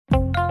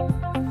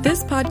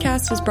This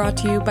podcast is brought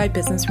to you by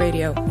Business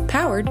Radio,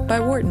 powered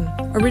by Wharton,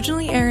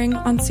 originally airing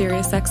on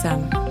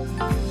SiriusXM.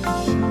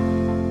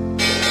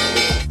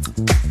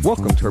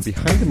 Welcome to our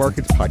Behind the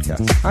Markets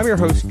podcast. I'm your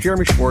host,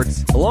 Jeremy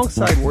Schwartz.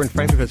 Alongside Wharton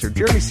Finance Professor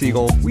Jeremy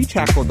Siegel, we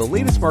tackle the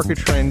latest market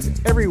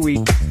trends every week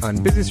on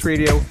Business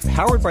Radio,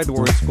 powered by the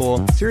Wharton School,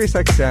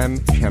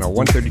 SiriusXM, Channel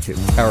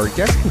 132. Our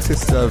guest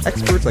consists of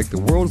experts like the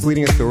world's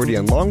leading authority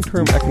on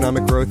long-term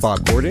economic growth,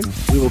 Bob Gordon.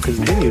 We will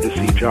continue to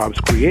see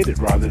jobs created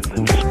rather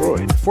than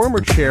destroyed.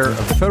 Former chair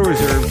of the Federal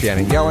Reserve,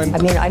 Janet Yellen. I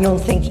mean, I don't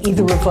think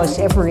either of us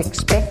ever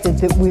expected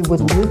that we would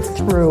live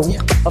through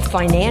a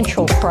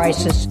financial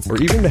crisis. Or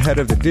even the head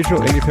of the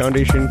Digital India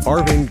Foundation,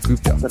 Arvind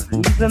Gupta. The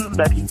reason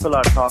that people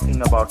are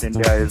talking about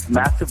India is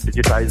massive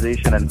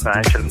digitization and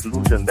financial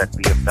inclusion that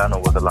we have done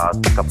over the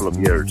last couple of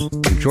years.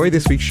 Enjoy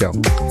this week's show.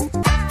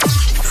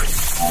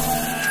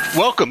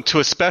 Welcome to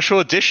a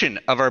special edition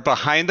of our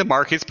Behind the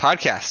Markets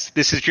podcast.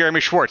 This is Jeremy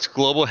Schwartz,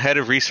 Global Head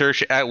of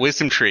Research at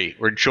WisdomTree.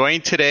 We're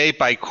joined today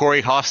by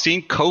Corey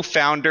Hoffstein,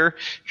 co-founder,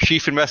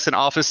 Chief Investment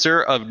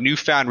Officer of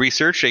Newfound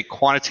Research, a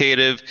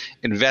quantitative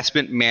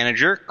investment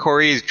manager.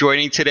 Corey is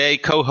joining today,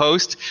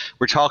 co-host.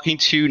 We're talking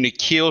to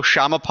Nikhil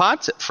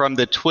Shamapat from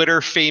the Twitter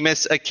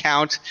famous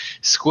account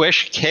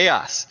Squish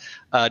Chaos.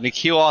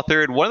 Nikhil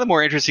authored one of the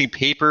more interesting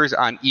papers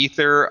on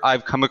Ether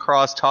I've come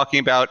across, talking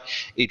about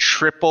a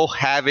triple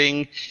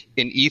halving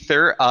in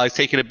Ether. It's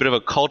taken a bit of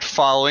a cult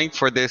following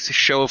for this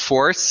show of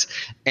force.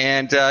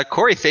 And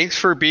Corey, thanks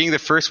for being the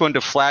first one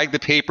to flag the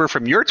paper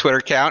from your Twitter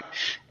account.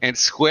 And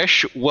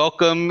Squish,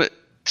 welcome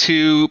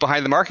to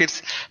Behind the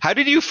Markets. How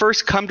did you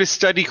first come to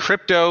study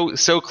crypto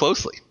so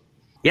closely?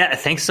 Yeah,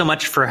 thanks so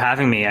much for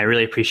having me. I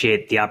really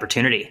appreciate the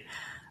opportunity.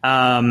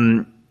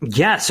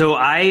 So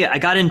I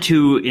got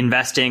into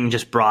investing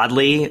just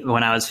broadly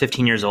when I was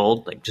 15 years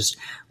old, like just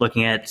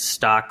looking at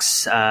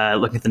stocks,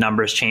 looking at the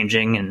numbers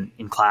changing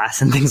in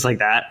class and things like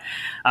that.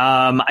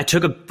 I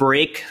took a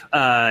break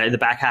in the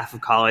back half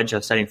of college. I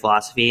was studying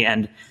philosophy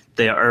and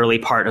the early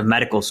part of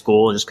medical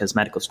school, just because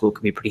medical school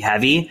can be pretty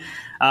heavy.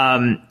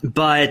 When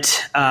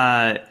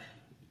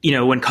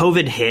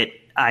COVID hit,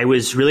 I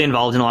was really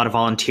involved in a lot of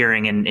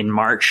volunteering in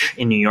March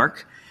in New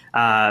York.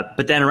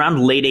 But then around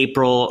late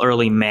April,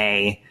 early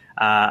May,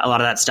 a lot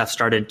of that stuff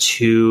started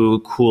to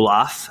cool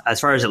off as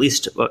far as at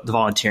least the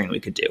volunteering we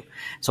could do.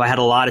 So I had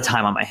a lot of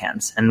time on my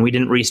hands and we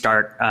didn't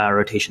restart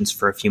rotations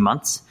for a few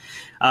months.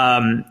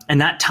 And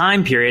that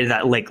time period,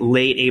 that like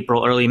late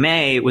April, early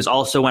May, was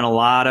also when a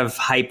lot of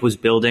hype was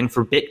building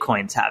for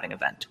Bitcoin's halving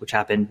event, which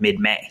happened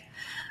mid-May.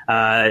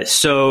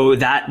 So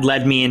that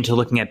led me into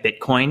looking at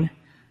Bitcoin.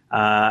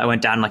 I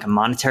went down like a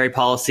monetary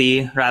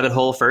policy rabbit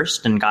hole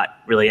first and got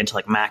really into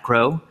like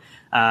macro.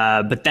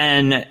 But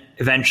then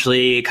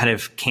eventually kind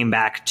of came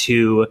back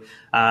to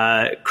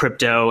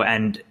crypto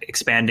and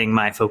expanding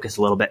my focus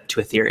a little bit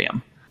to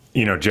Ethereum.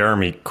 You know,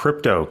 Jeremy,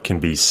 crypto can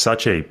be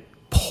such a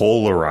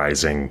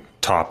polarizing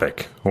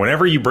topic.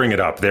 Whenever you bring it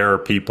up, there are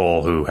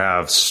people who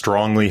have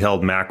strongly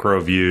held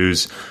macro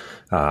views.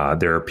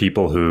 There are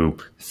people who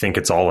think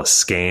it's all a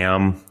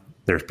scam.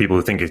 There's people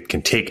who think it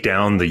can take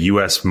down the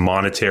U.S.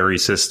 monetary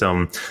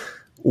system.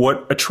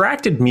 What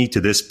attracted me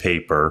to this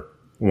paper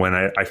when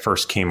I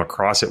first came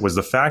across it was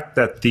the fact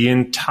that the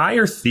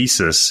entire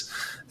thesis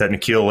that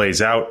Nikhil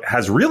lays out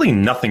has really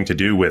nothing to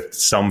do with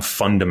some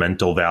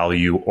fundamental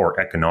value or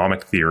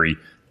economic theory.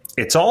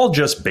 It's all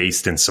just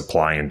based in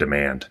supply and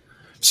demand.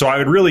 So I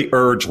would really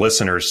urge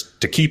listeners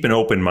to keep an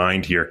open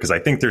mind here, because I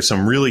think there's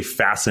some really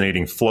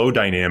fascinating flow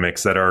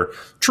dynamics that are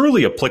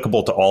truly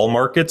applicable to all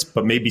markets,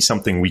 but maybe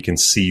something we can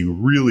see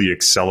really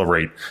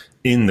accelerate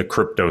in the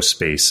crypto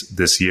space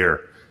this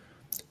year.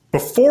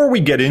 Before we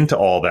get into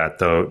all that,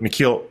 though,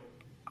 Nikhil,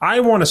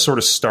 I want to sort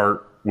of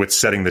start with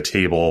setting the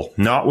table,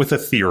 not with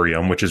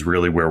Ethereum, which is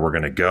really where we're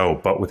going to go,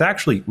 but with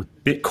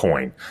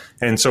Bitcoin.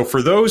 And so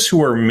for those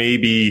who are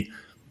maybe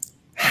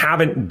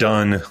haven't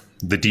done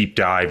the deep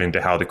dive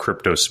into how the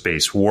crypto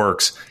space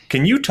works,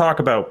 can you talk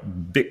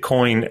about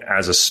Bitcoin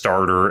as a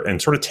starter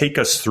and sort of take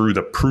us through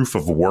the proof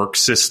of work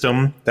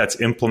system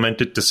that's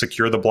implemented to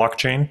secure the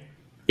blockchain?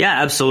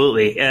 Yeah,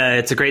 absolutely.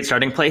 It's a great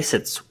starting place.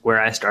 It's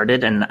where I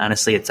started. And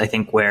honestly, it's, I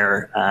think,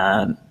 where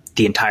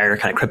the entire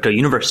kind of crypto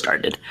universe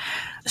started.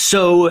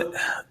 So,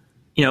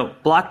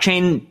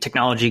 blockchain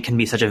technology can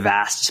be such a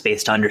vast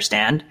space to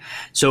understand.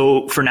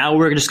 So for now,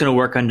 we're just going to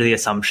work under the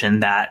assumption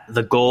that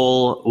the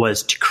goal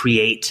was to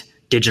create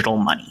digital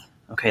money.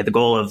 Okay, the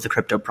goal of the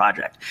crypto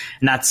project.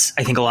 And that's,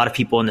 I think a lot of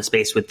people in the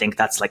space would think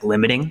that's like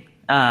limiting.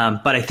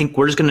 But I think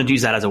we're just going to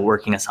use that as a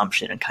working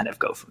assumption and kind of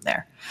go from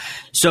there.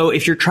 So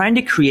if you're trying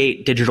to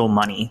create digital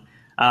money,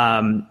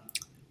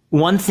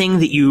 one thing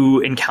that you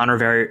encounter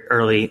very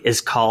early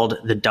is called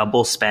the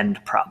double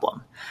spend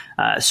problem.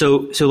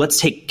 So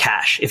let's take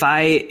cash. If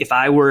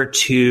I were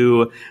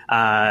to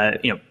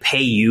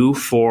pay you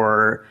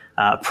for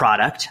a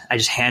product, I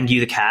just hand you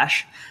the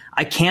cash.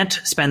 I can't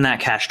spend that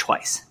cash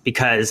twice,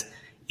 because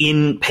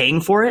in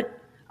paying for it,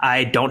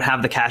 I don't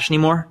have the cash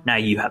anymore. Now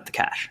you have the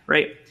cash,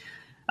 right?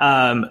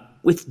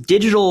 With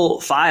digital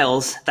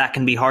files, that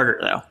can be harder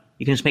though.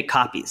 You can just make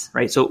copies,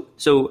 right? So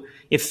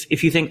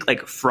if you think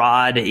like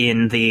fraud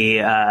in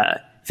the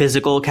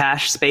physical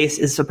cash space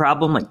is a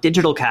problem, like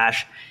digital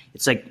cash,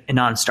 it's like a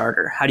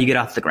non-starter. How do you get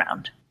off the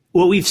ground?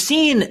 What we've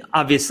seen,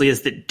 obviously,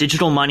 is that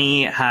digital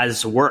money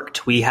has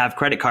worked. We have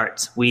credit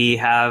cards. We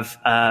have,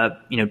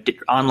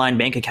 online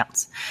bank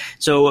accounts.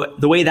 So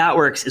the way that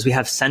works is we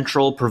have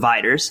central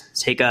providers.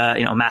 Take a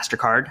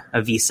MasterCard,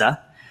 a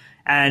Visa.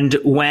 And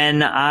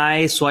when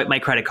I swipe my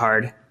credit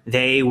card,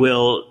 they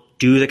will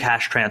do the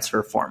cash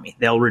transfer for me.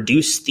 They'll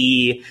reduce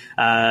the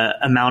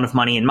amount of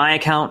money in my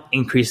account,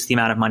 increase the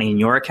amount of money in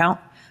your account.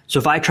 So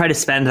if I try to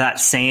spend that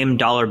same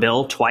dollar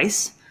bill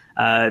twice,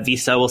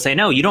 Visa will say,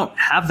 no, you don't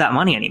have that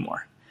money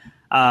anymore.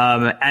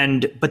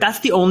 But that's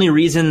the only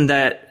reason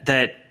that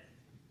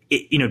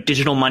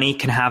digital money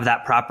can have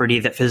that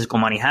property that physical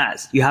money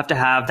has. You have to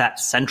have that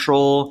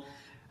central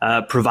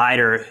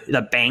provider,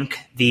 the bank,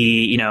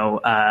 the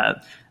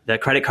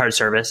credit card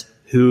service,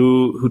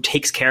 who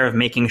takes care of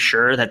making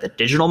sure that the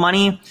digital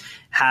money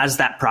has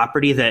that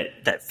property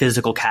that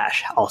physical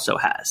cash also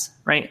has,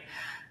 right?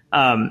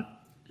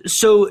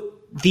 So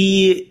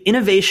the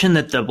innovation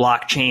that the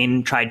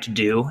blockchain tried to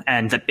do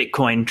and that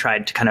Bitcoin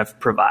tried to kind of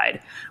provide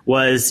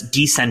was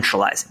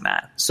decentralizing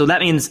that. So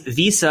that means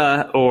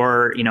Visa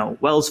or,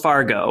 Wells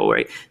Fargo,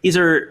 right? These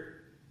are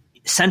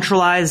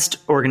centralized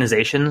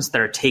organizations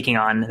that are taking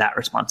on that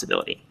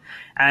responsibility.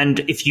 And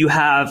if you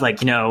have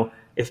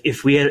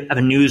if we have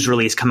a news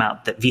release come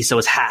out that Visa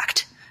was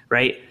hacked,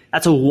 right?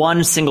 That's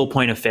one single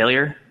point of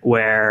failure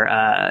where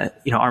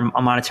our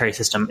monetary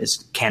system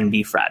can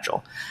be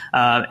fragile.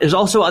 There's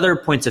also other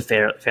points of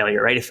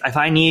failure, right? If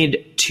I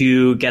need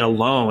to get a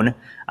loan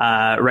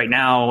right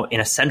now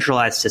in a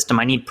centralized system,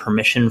 I need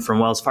permission from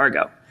Wells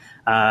Fargo.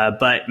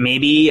 But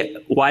maybe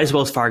why does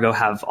Wells Fargo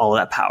have all of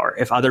that power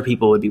if other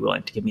people would be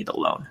willing to give me the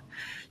loan?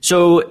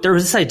 So there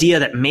was this idea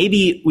that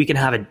maybe we can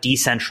have a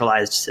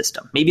decentralized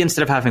system. Maybe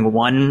instead of having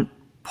one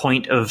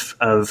point of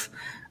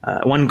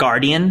one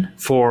guardian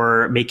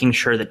for making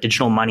sure that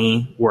digital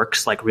money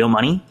works like real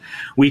money,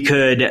 we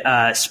could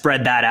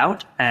spread that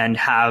out and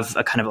have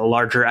a kind of a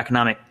larger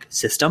economic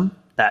system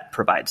that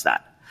provides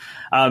that.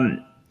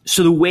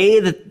 So the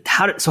way that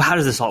how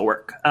does this all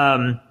work?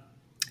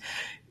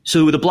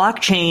 So the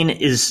blockchain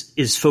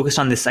is focused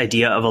on this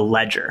idea of a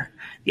ledger.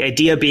 The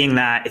idea being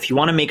that if you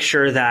want to make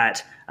sure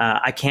that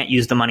I can't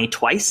use the money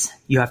twice,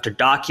 you have to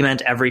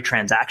document every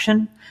transaction,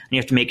 and you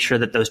have to make sure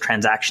that those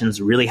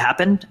transactions really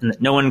happened and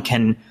that no one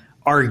can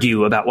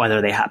argue about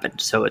whether they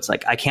happened. So it's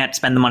like I can't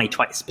spend the money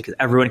twice because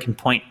everyone can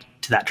point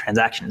to that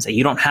transaction and say,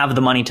 you don't have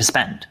the money to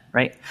spend,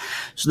 right?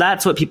 So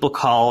that's what people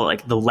call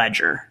like the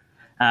ledger.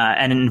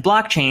 And in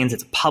blockchains,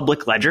 it's a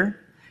public ledger,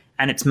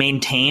 and it's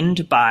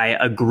maintained by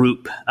a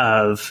group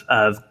of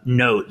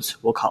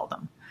nodes, we'll call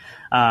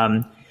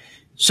them.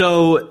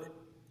 So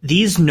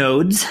these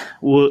nodes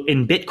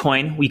in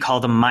Bitcoin, we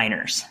call them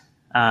miners.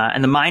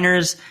 And the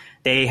miners,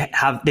 they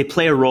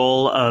play a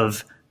role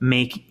of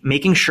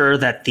making sure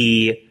that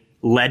the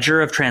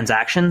ledger of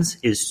transactions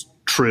is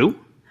true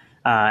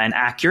and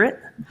accurate,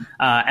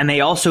 and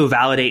they also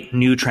validate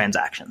new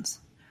transactions.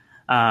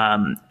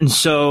 And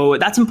so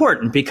that's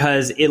important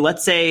because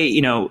let's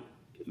say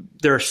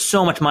there's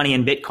so much money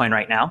in Bitcoin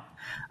right now.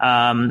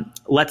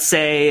 Let's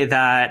say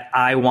that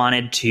I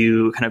wanted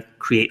to kind of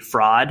create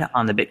fraud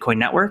on the Bitcoin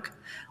network.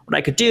 What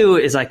I could do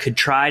is I could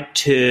try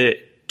to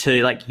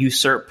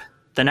usurp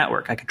the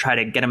network. I could try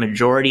to get a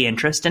majority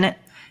interest in it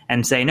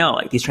and say,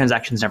 no, these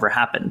transactions never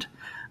happened.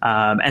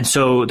 And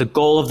so the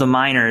goal of the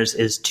miners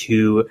is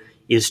to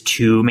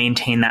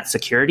maintain that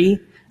security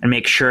and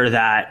make sure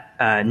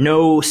that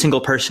no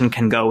single person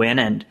can go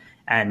in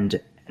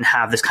and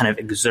have this kind of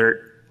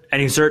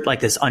exert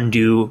like this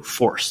undue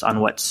force on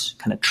what's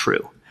kind of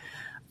true.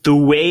 The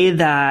way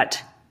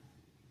that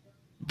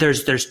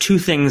there's two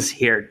things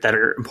here that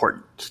are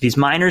important. So these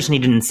miners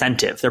need an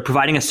incentive. They're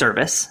providing a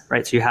service,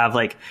 right? So you have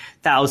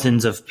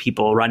thousands of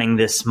people running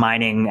this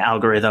mining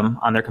algorithm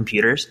on their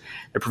computers.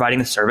 They're providing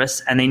the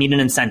service and they need an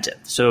incentive.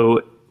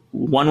 So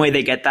one way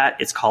they get that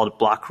is called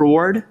block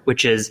reward,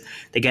 which is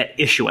they get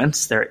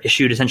issuance. They're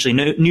issued essentially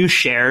new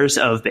shares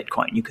of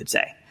Bitcoin, you could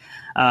say.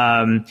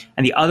 And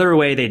the other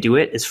way they do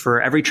it is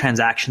for every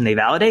transaction they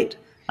validate,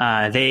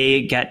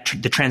 they get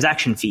the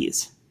transaction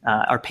fees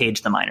are paid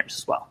to the miners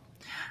as well.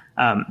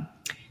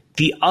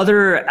 The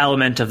other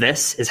element of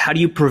this is how do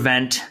you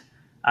prevent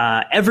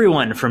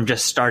everyone from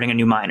just starting a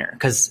new miner?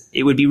 Because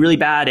it would be really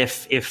bad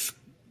if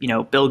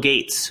Bill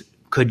Gates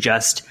could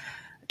just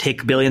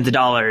take billions of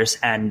dollars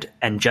and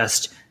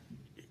just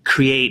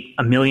create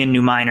 1 million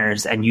new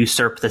miners and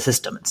usurp the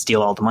system and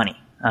steal all the money.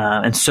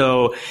 And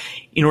so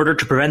in order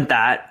to prevent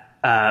that,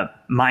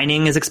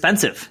 mining is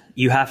expensive.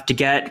 You have to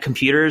get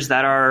computers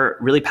that are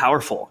really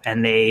powerful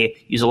and they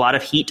use a lot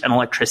of heat and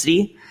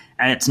electricity.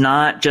 And it's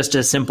not just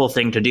a simple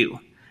thing to do.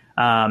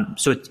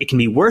 So it can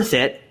be worth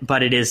it,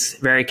 but it is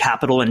very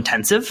capital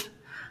intensive.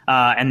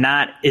 And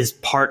that is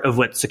part of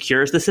what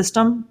secures the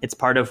system. It's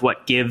part of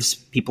what gives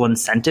people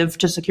incentive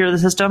to secure the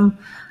system.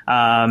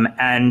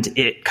 And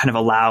it kind of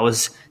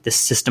allows this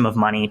system of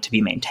money to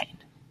be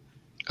maintained.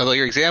 Although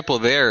your example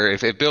there,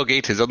 if Bill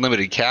Gates has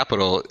unlimited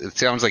capital, it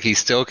sounds like he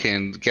still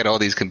can get all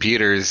these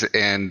computers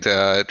and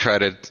try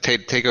to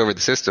take over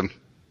the system.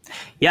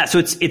 Yeah, so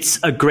it's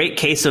a great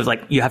case of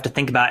like you have to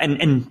think about,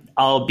 and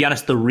I'll be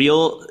honest, the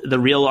real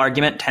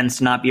argument tends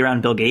to not be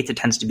around Bill Gates. It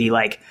tends to be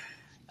like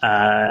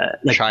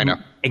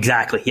China.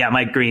 Exactly. Yeah,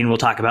 Mike Green will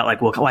talk about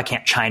like, well, why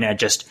can't China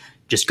just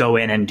go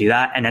in and do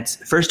that? And it's,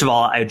 first of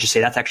all, I would just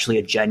say that's actually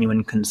a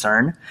genuine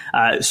concern.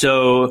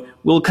 So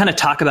we'll kind of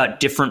talk about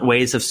different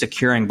ways of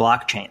securing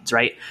blockchains,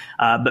 right?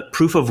 But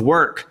proof of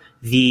work,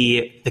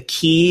 the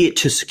key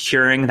to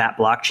securing that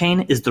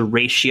blockchain is the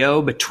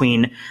ratio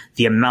between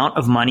the amount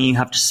of money you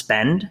have to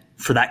spend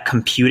for that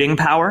computing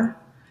power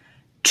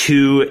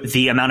to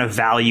the amount of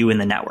value in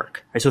the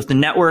network. Right? So if the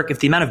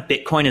amount of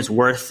Bitcoin is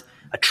worth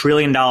 $1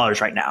 trillion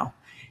right now,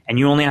 and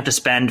you only have to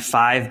spend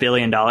 $5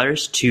 billion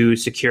to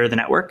secure the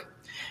network,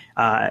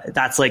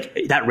 that's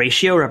like, that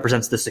ratio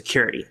represents the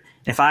security.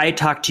 If I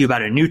talk to you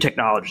about a new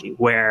technology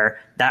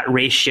where that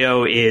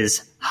ratio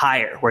is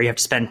higher, where you have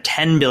to spend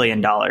 $10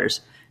 billion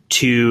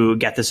to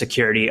get the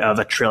security of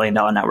 $1 trillion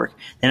network,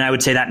 then I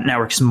would say that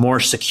network's more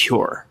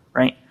secure,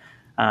 right?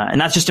 And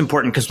that's just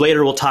important because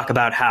later we'll talk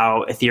about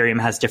how Ethereum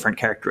has different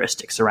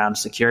characteristics around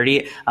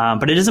security.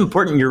 But it is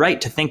important, you're right,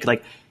 to think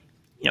like,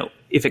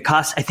 if it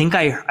costs, I think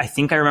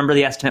I remember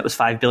the estimate was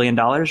 $5 billion,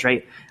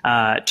 right?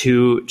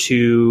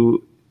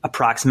 To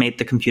approximate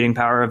the computing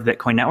power of the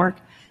Bitcoin network.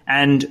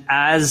 And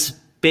as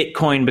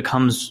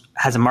Bitcoin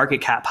has a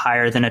market cap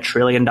higher than $1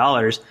 trillion,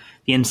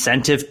 the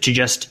incentive to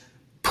just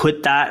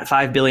put that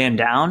 5 billion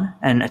down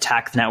and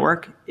attack the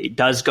network, it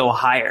does go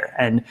higher.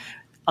 And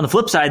on the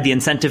flip side, the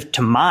incentive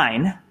to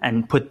mine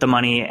and put the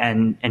money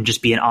and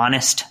just be an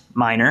honest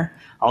miner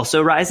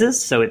also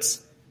rises. So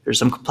there's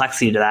some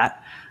complexity to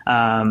that.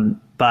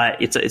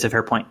 But it's a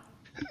fair point.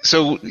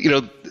 So,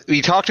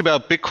 we talked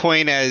about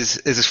Bitcoin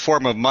as a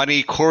form of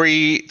money.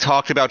 Corey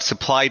talked about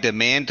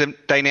supply-demand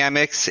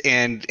dynamics,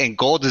 and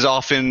gold is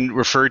often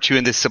referred to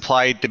in this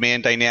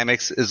supply-demand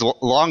dynamics as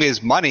long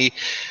as money.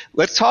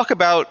 Let's talk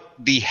about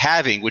the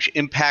halving, which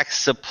impacts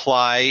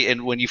supply.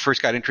 And when you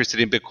first got interested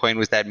in Bitcoin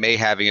was that May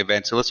halving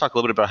event. So let's talk a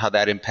little bit about how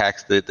that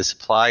impacts the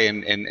supply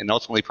and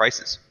ultimately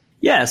prices.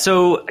 Yeah,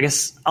 so I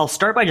guess I'll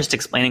start by just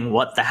explaining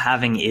what the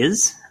halving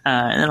is.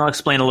 And then I'll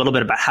explain a little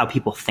bit about how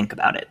people think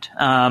about it.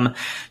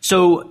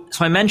 So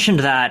I mentioned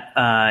that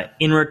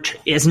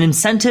as an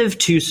incentive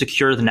to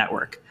secure the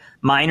network,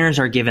 miners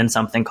are given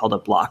something called a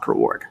block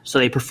reward. So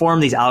they perform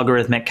these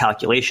algorithmic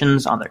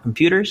calculations on their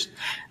computers,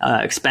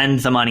 expend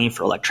the money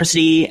for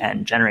electricity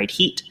and generate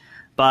heat.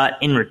 But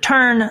in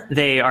return,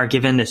 they are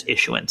given this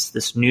issuance,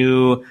 this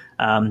new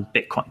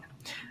Bitcoin.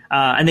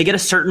 And they get a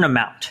certain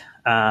amount.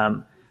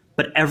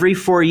 But every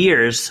 4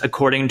 years,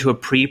 according to a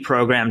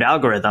pre-programmed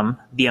algorithm,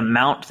 the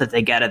amount that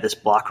they get at this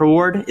block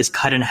reward is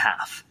cut in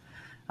half.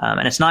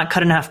 And it's not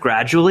cut in half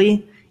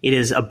gradually. It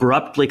is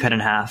abruptly cut in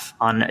half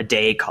on a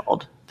day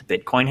called the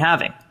Bitcoin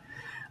halving.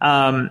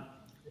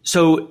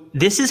 So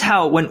this is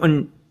how,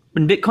 when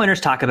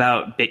Bitcoiners talk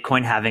about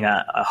Bitcoin having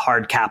a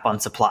hard cap on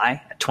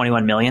supply at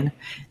 21 million,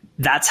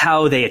 that's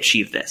how they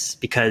achieve this.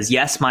 Because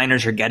yes,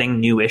 miners are getting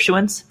new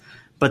issuance,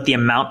 but the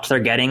amount they're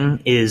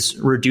getting is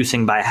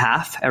reducing by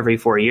half every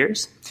 4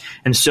 years.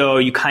 And so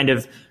you kind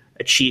of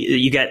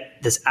you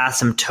get this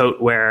asymptote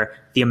where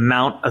the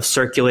amount of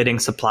circulating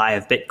supply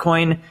of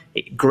Bitcoin,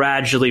 it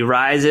gradually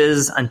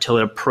rises until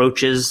it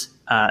approaches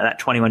that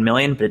 21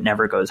 million, but it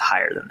never goes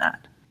higher than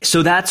that.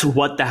 So that's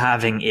what the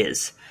halving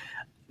is.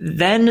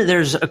 Then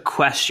there's a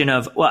question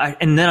of,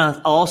 and then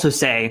I'll also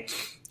say,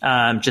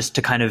 just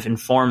to kind of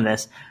inform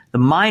this, the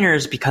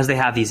miners, because they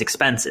have these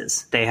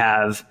expenses, they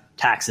have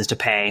taxes to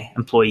pay,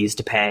 employees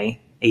to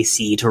pay,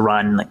 AC to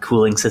run, like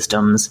cooling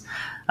systems,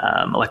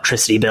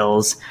 electricity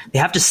bills. They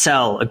have to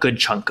sell a good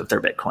chunk of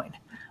their Bitcoin.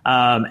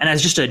 And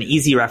as just an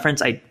easy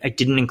reference, I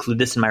didn't include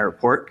this in my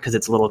report because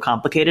it's a little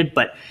complicated,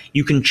 but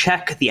you can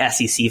check the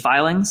SEC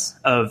filings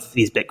of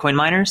these Bitcoin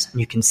miners,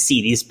 and you can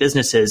see these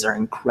businesses are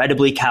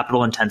incredibly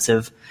capital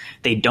intensive.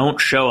 They don't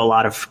show a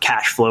lot of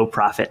cash flow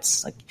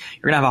profits. Like,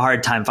 you're going to have a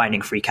hard time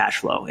finding free cash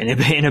flow in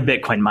a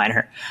Bitcoin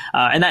miner.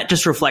 And that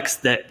just reflects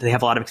that they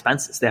have a lot of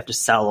expenses. They have to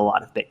sell a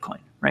lot of Bitcoin,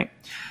 right?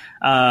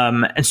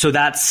 And so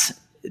that's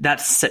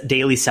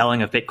daily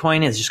selling of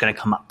Bitcoin is just going to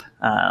come up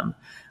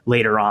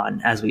later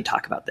on as we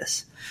talk about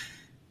this.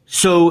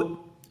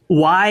 So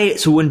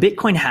when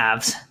Bitcoin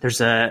halves, there's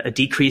a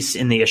decrease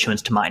in the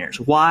issuance to miners.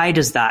 Why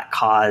does that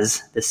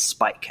cause this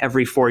spike?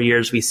 Every 4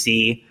 years we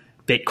see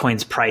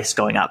Bitcoin's price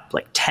going up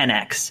like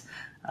 10x,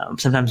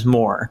 sometimes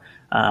more.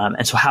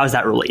 And so how is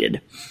that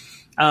related?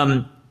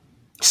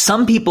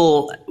 Some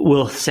people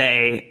will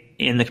say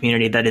in the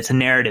community that it's a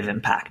narrative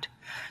impact.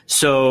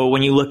 So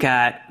when you look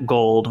at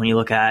gold, when you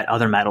look at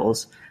other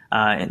metals,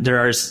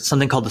 there is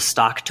something called the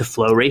stock to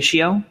flow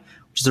ratio,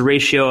 which is a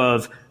ratio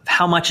of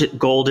how much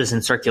gold is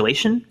in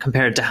circulation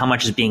compared to how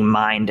much is being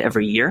mined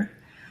every year.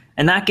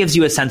 And that gives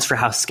you a sense for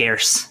how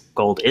scarce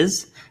gold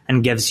is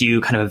and gives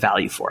you kind of a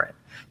value for it.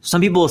 Some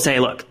people will say,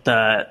 look,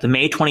 the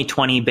May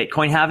 2020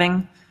 Bitcoin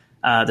halving,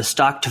 the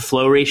stock to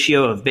flow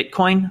ratio of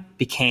Bitcoin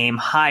became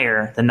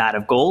higher than that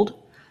of gold.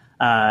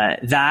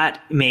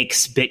 That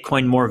makes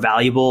Bitcoin more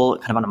valuable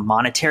kind of on a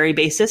monetary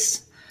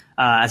basis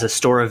as a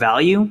store of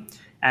value.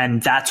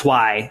 And that's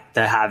why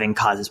the halving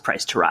causes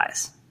price to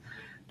rise.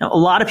 Now, a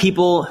lot of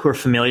people who are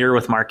familiar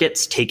with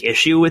markets take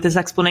issue with this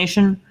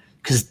explanation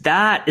because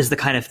that is the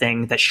kind of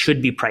thing that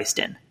should be priced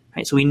in.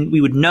 Right? So we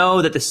would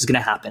know that this is going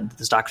to happen, that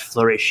the stock to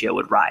flow ratio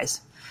would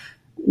rise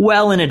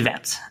well in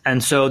advance.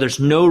 And so there's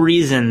no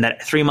reason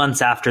that 3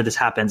 months after this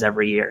happens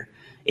every year,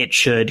 it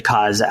should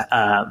cause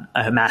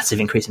a massive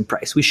increase in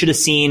price. We should have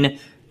seen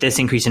this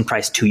increase in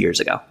price 2 years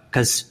ago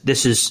because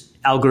this is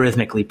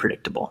algorithmically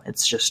predictable.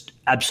 It's just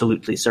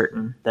absolutely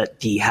certain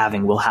that the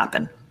halving will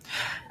happen.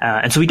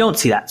 And so we don't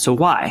see that. So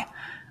why?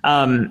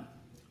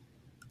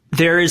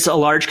 There is a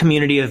large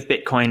community of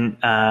Bitcoin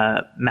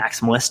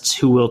maximalists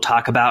who will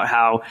talk about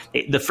how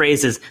the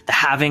phrase is the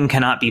halving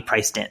cannot be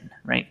priced in,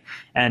 right?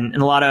 And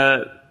a lot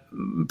of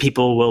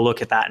people will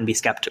look at that and be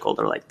skeptical.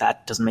 They're like,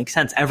 that doesn't make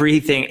sense.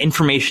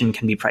 Information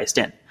can be priced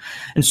in.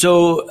 And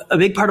so a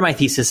big part of my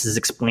thesis is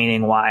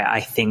explaining why I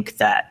think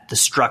that the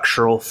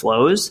structural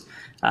flows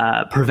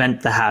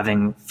prevent the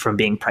halving from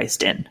being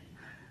priced in.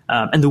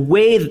 And the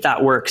way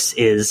that works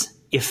is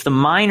if the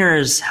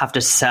miners have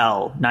to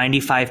sell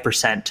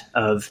 95%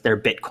 of their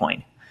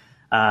Bitcoin,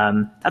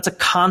 that's a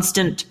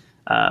constant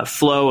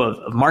flow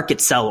of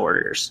market sell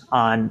orders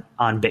on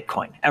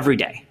Bitcoin every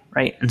day,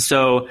 right? And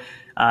so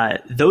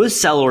those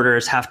sell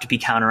orders have to be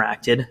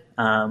counteracted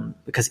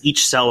because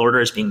each sell order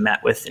is being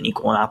met with an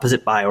equal and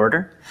opposite buy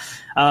order.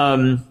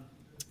 And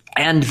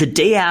the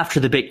day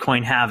after the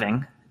Bitcoin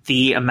halving,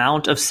 the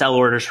amount of sell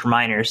orders for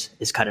miners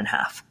is cut in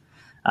half.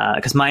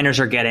 Because miners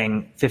are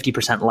getting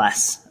 50%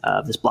 less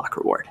of this block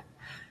reward,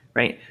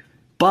 right?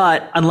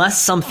 But unless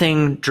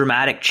something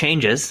dramatic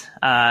changes,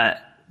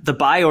 the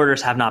buy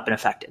orders have not been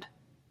affected,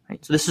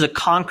 right? So this is a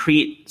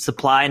concrete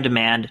supply and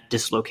demand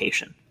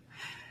dislocation.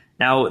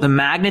 Now, the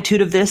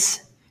magnitude of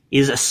this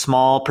is a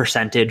small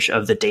percentage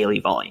of the daily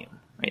volume,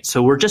 right?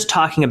 So we're just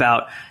talking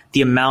about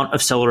the amount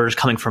of sell orders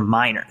coming from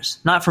miners,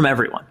 not from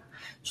everyone.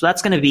 So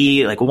that's going to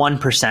be like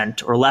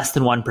 1% or less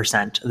than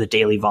 1% of the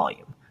daily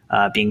volume.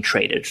 Being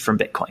traded from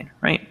Bitcoin,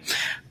 right?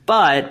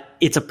 But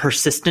it's a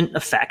persistent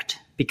effect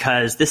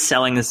because this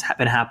selling has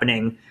been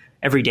happening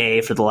every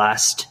day for the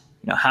last,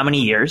 how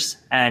many years.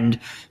 And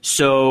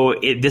so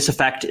this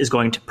effect is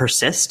going to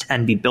persist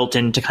and be built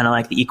into kind of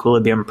like the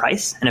equilibrium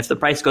price. And if the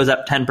price goes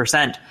up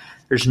 10%,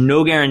 there's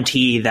no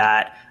guarantee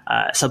that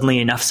suddenly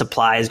enough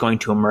supply is going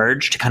to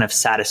emerge to kind of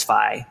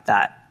satisfy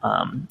that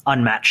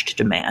unmatched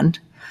demand.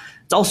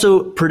 It's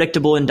also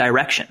predictable in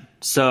direction.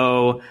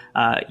 So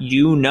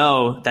you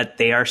know that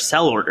they are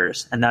sell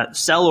orders and that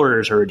sell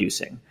orders are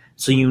reducing.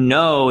 So you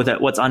know that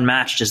what's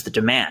unmatched is the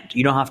demand.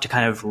 You don't have to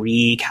kind of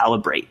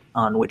recalibrate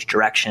on which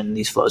direction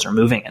these flows are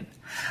moving in.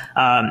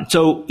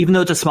 So even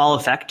though it's a small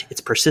effect, it's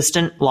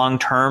persistent,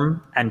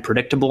 long-term, and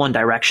predictable in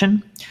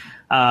direction.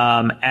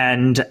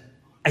 And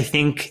I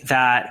think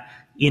that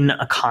in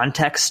a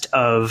context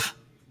of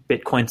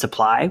Bitcoin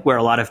supply, where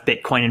a lot of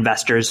Bitcoin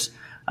investors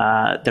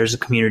there's a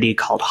community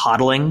called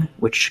hodling,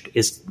 which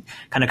is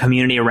kind of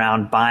community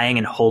around buying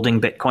and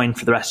holding Bitcoin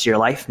for the rest of your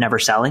life, never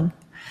selling.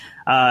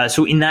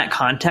 So in that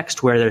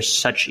context where there's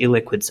such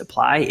illiquid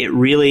supply, it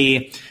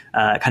really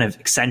kind of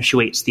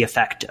accentuates the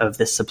effect of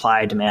this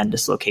supply-demand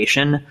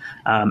dislocation.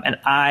 And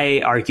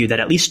I argue that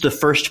at least the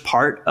first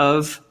part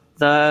of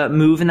the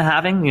move in the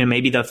halving,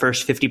 maybe the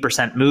first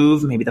 50%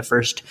 move, maybe the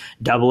first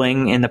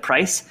doubling in the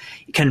price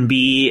can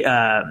be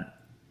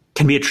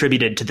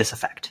attributed to this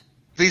effect.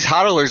 These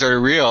hodlers are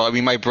real. I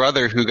mean, my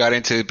brother who got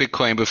into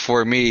Bitcoin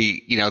before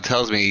me,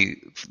 tells me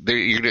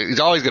he's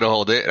always going to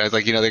hold it. And I was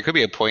like, there could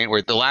be a point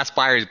where the last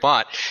buyer's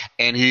bought,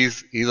 and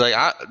he's like,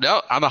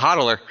 no, I'm a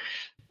hodler.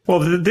 Well,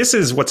 this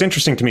is what's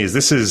interesting to me is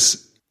this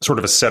is sort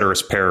of a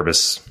ceteris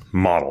paribus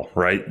model,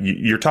 right?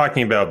 You're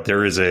talking about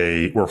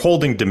we're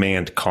holding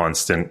demand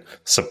constant,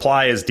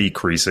 supply is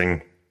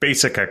decreasing.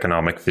 Basic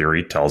economic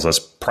theory tells us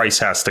price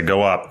has to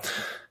go up.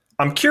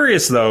 I'm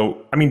curious,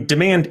 though,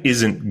 demand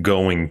isn't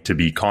going to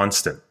be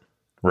constant,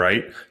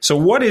 right? So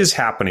what is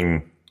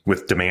happening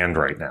with demand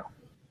right now?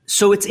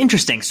 So it's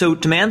interesting. So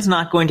demand's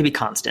not going to be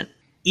constant.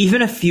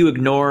 Even if you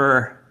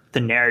ignore the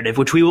narrative,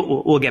 which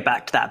we'll get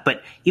back to that,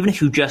 but even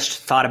if you just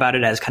thought about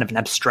it as kind of an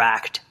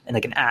abstract and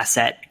like an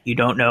asset, you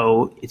don't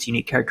know its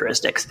unique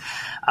characteristics.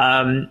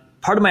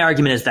 Part of my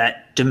argument is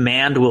that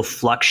demand will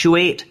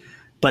fluctuate,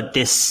 but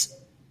this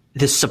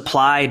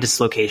supply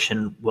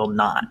dislocation will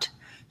not.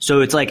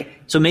 So it's like,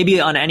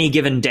 maybe on any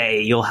given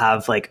day, you'll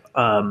have like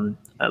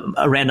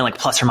a random like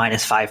plus or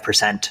minus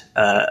 5%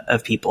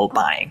 of people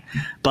buying,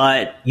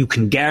 but you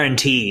can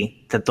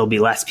guarantee that there'll be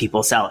less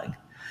people selling.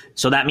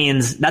 So that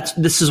means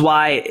this is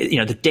why,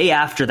 the day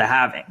after the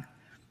halving,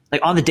 like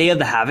on the day of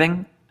the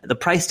halving, the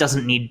price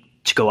doesn't need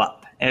to go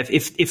up.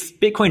 If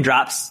Bitcoin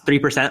drops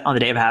 3% on the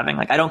day of halving,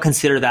 like I don't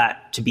consider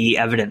that to be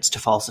evidence to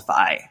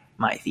falsify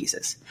my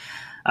thesis.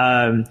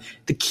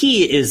 The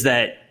key is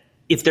that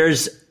if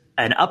there's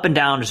an up and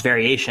down just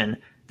variation,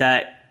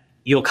 that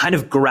you'll kind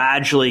of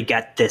gradually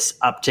get this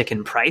uptick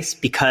in price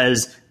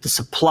because the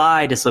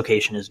supply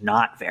dislocation is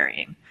not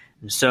varying.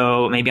 And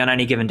so maybe on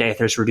any given day, if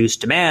there's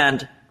reduced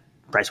demand,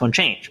 price won't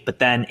change. But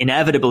then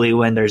inevitably,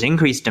 when there's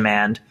increased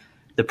demand,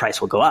 the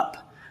price will go up.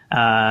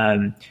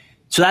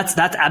 So that's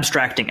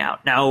abstracting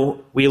out.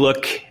 Now we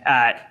look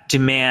at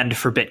demand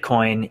for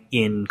Bitcoin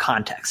in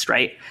context,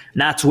 right?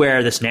 And that's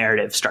where this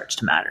narrative starts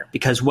to matter,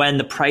 because when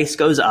the price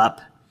goes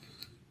up,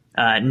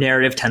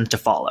 narrative tends to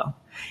follow.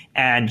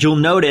 And you'll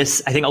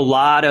notice, I think a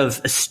lot of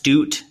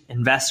astute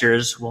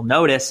investors will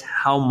notice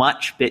how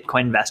much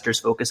Bitcoin investors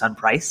focus on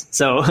price.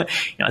 So,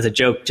 as a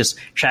joke, just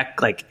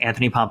check like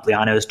Anthony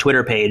Pompliano's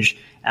Twitter page.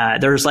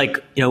 There's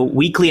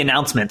weekly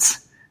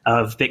announcements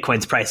of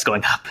Bitcoin's price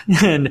going up.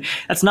 And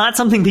that's not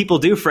something people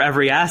do for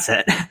every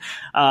asset.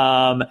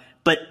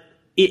 But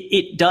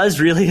it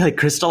does really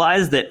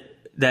crystallize that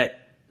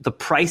the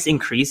price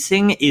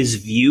increasing is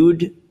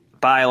viewed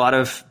by a lot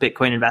of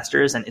Bitcoin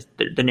investors, and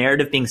the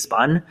narrative being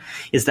spun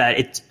is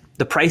that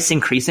the price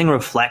increasing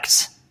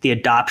reflects the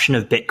adoption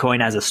of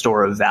Bitcoin as a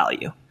store of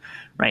value,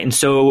 right? And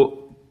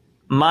so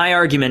my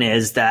argument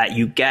is that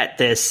you get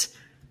this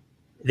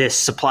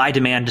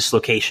supply-demand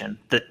dislocation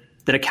that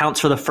accounts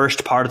for the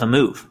first part of the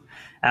move.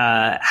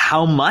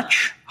 How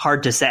much?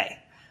 Hard to say.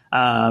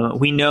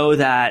 We know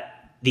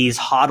that these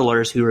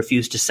hodlers who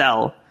refuse to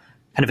sell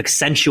kind of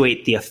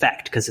accentuate the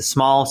effect, because a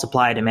small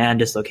supply-demand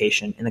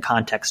dislocation in the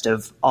context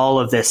of all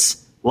of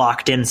this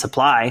locked-in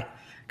supply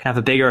can have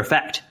a bigger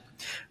effect.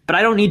 But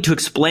I don't need to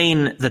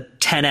explain the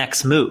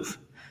 10x move.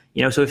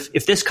 So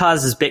if this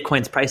causes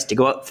Bitcoin's price to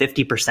go up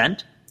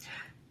 50%,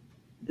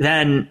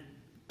 then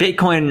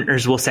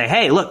Bitcoiners will say,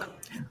 hey, look,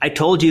 I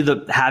told you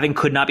the halving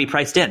could not be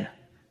priced in.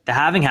 The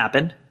halving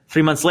happened.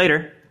 3 months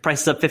later,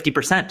 price is up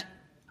 50%.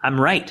 I'm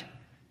right.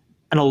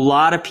 And a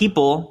lot of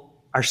people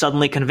are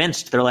suddenly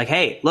convinced. They're like,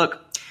 hey, look,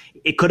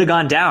 it could have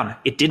gone down.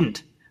 It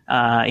didn't.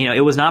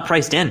 It was not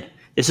priced in.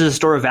 This is a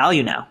store of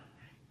value now.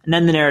 And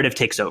then the narrative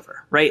takes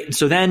over, right? And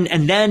so then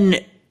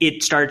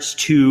it starts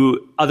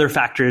to, other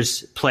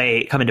factors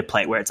come into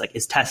play, where it's like,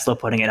 is Tesla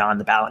putting it on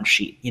the balance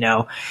sheet?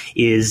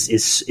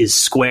 Is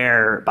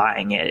Square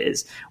buying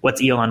it?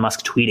 What's Elon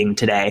Musk tweeting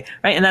today?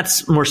 Right. And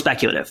that's more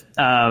speculative.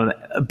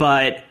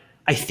 But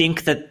I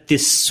think that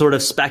this sort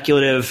of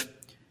speculative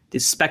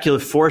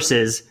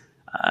forces,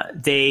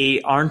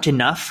 they aren't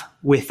enough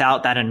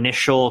without that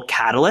initial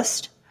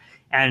catalyst.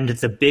 And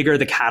the bigger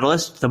the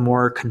catalyst, the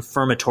more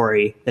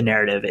confirmatory the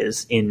narrative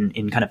is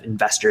in kind of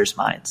investors'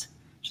 minds.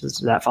 Does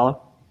that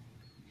follow?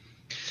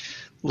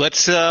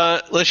 Let's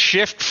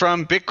shift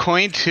from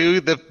Bitcoin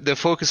to the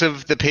focus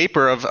of the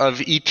paper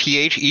of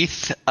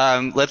ETH.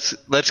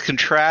 Let's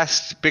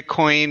contrast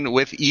Bitcoin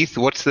with ETH.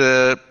 What's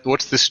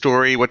the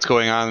story? What's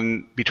going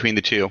on between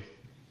the two?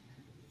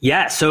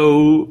 Yeah,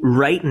 so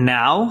right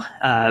now,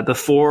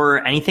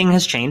 before anything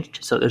has changed,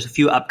 so there's a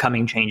few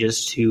upcoming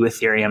changes to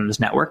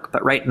Ethereum's network,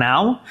 but right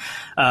now,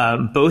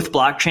 both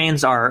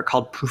blockchains are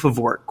called proof of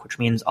work, which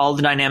means all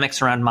the dynamics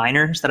around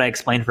miners that I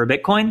explained for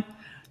Bitcoin,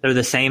 they're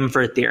the same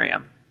for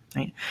Ethereum.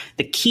 Right?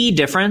 The key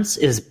difference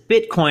is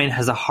Bitcoin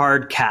has a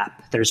hard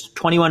cap. There's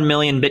 21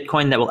 million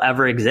Bitcoin that will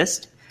ever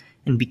exist,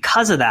 and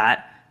because of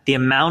that, the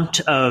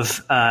amount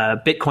of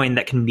Bitcoin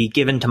that can be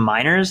given to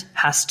miners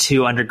has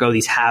to undergo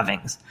these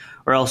halvings,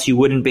 or else you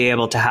wouldn't be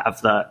able to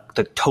have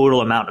the total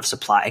amount of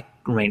supply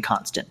remain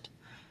constant.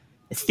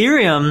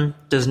 Ethereum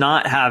does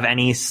not have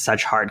any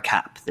such hard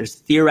cap. There's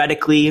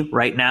theoretically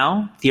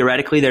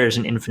there's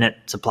an infinite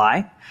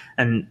supply,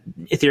 and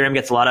Ethereum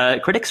gets a lot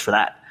of critics for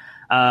that.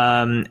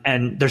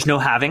 And there's no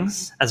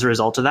halvings as a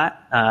result of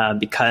that,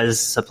 because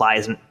supply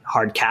isn't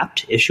hard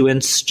capped.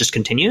 Issuance just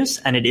continues,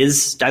 and it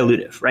is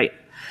dilutive, right?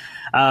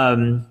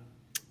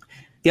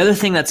 The other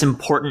thing that's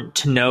important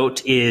to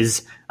note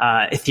is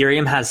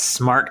Ethereum has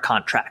smart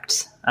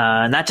contracts.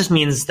 And that just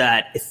means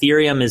that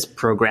Ethereum is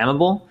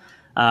programmable.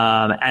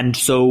 And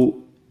so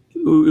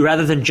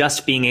rather than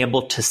just being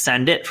able to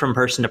send it from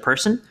person to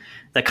person,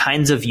 the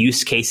kinds of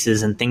use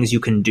cases and things you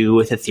can do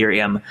with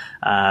Ethereum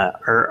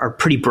are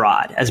pretty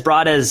broad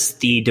as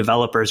the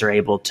developers are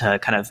able to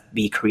kind of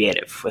be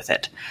creative with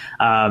it.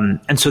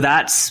 And so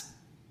that's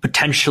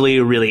potentially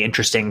a really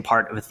interesting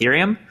part of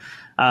Ethereum.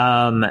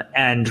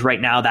 And right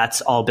now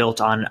that's all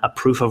built on a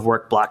proof of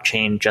work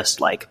blockchain,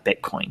 just like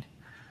Bitcoin.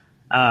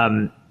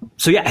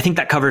 So yeah, I think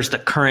that covers the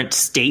current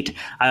state.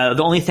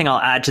 The only thing I'll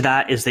add to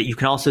that is that you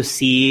can also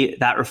see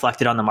that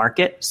reflected on the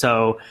market.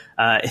 So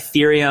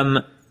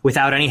Ethereum,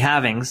 without any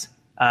halvings,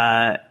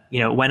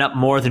 went up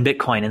more than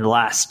Bitcoin in the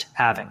last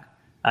halving,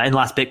 in the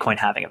last Bitcoin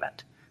halving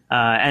event.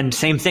 And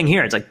same thing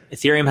here. It's like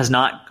Ethereum has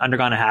not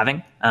undergone a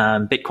halving.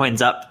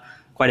 Bitcoin's up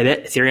quite a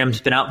bit. Ethereum's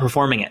been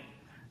outperforming it.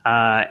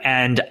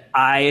 And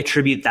I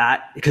attribute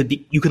that,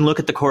 you can look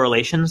at the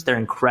correlations. They're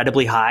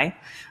incredibly high.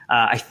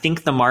 I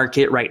think the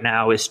market right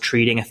now is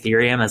treating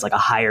Ethereum as like a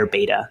higher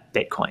beta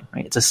Bitcoin,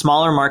 right? It's a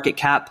smaller market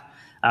cap.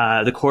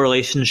 The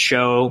correlations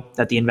show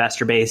that the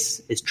investor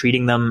base is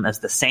treating them as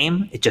the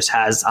same. It just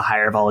has a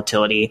higher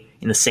volatility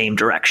in the same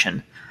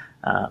direction.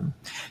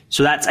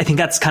 So I think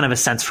that's kind of a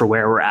sense for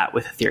where we're at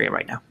with Ethereum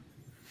right now.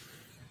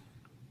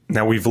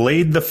 Now we've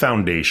laid the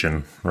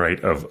foundation, right,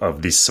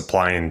 of these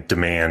supply and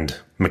demand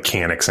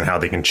mechanics and how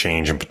they can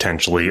change and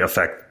potentially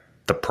affect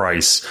the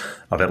price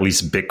of at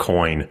least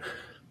Bitcoin.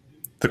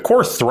 The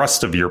core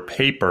thrust of your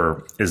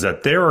paper is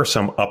that there are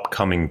some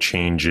upcoming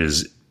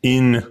changes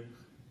in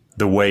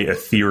the way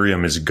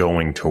Ethereum is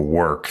going to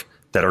work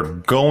that are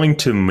going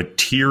to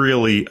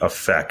materially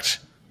affect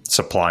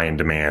supply and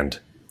demand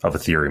of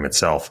Ethereum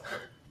itself.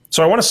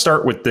 So I want to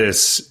start with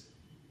this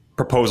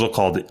proposal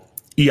called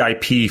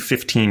EIP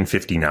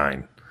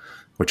 1559,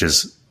 which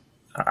is,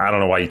 I don't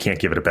know why you can't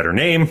give it a better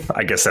name.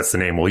 I guess that's the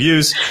name we'll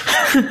use.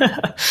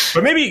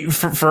 But maybe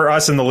for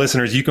us and the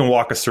listeners, you can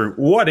walk us through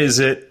what is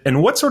it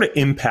and what sort of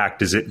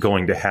impact is it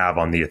going to have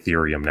on the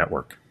Ethereum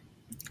network?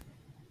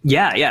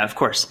 Yeah, of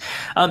course.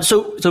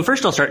 So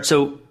first I'll start.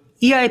 So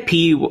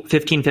EIP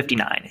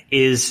 1559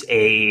 is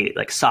a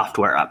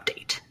software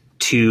update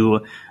to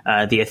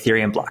the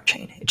Ethereum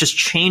blockchain. It just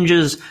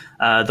changes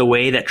the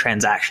way that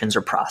transactions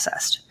are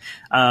processed.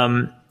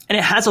 And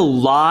it has a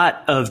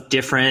lot of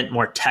different,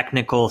 more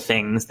technical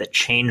things that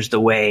change the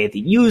way the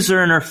user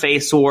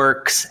interface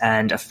works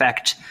and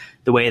affect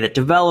the way that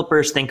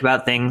developers think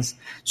about things.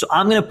 So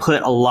I'm going to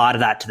put a lot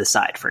of that to the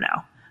side for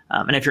now.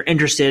 And if you're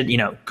interested,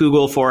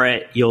 Google for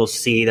it. You'll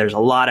see there's a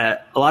lot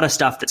of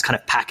stuff that's kind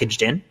of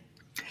packaged in.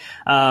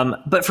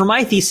 But for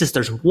my thesis,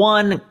 there's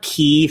one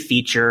key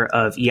feature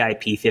of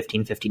EIP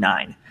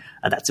 1559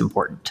 that's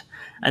important.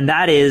 And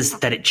that is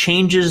that it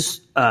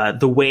changes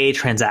the way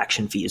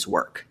transaction fees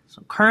work.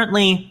 So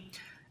currently,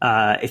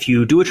 if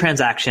you do a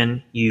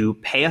transaction, you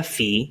pay a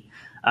fee,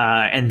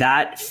 and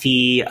that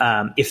fee,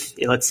 if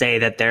let's say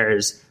that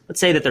there's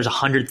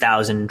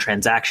 100,000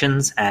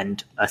 transactions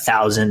and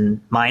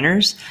 1,000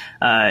 miners,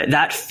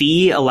 that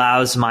fee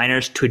allows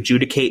miners to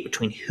adjudicate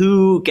between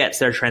who gets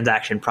their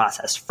transaction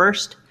processed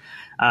first,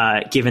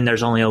 given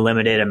there's only a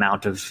limited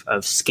amount of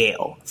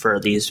scale for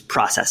these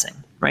processing,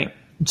 right?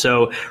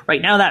 So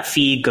right now that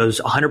fee goes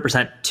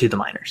 100% to the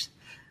miners.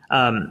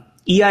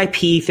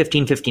 EIP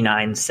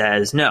 1559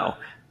 says no.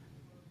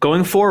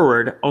 Going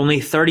forward, only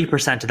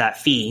 30% of that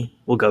fee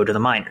will go to the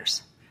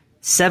miners.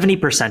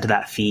 70% of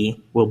that fee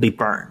will be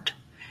burned.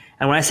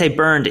 And when I say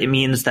burned, it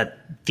means that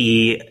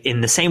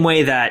in the same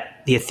way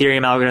that the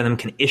Ethereum algorithm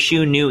can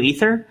issue new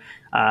Ether,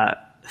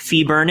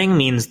 fee burning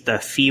means the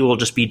fee will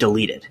just be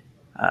deleted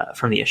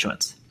from the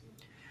issuance.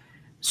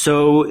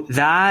 So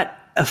that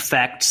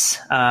affects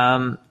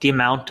the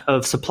amount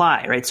of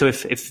supply, right? So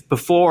if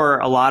before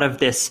a lot of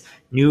this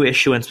new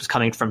issuance was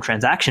coming from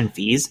transaction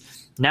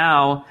fees,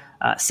 now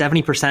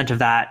 70% of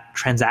that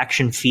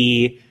transaction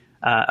fee,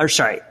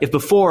 if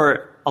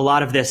before a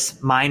lot of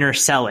this miner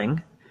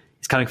selling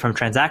is coming from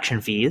transaction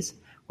fees,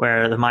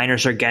 where the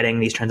miners are getting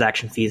these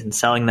transaction fees and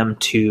selling them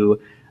to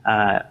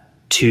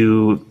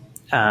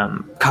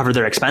cover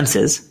their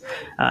expenses.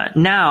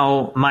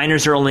 Now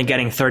miners are only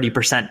getting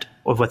 30%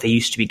 of what they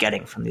used to be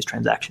getting from these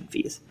transaction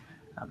fees.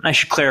 And I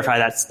should clarify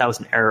that was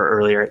an error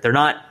earlier.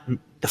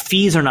 The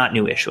fees are not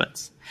new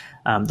issuance.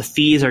 The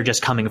fees are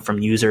just coming from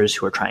users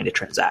who are trying to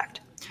transact.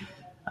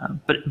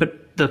 But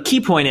the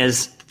key point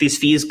is these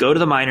fees go to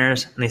the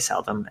miners and they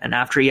sell them. And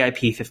after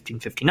EIP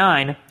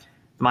 1559,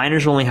 the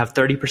miners will only have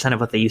 30% of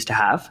what they used to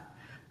have.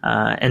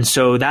 And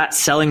so that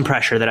selling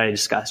pressure that I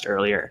discussed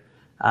earlier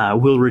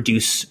will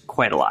reduce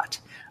quite a lot.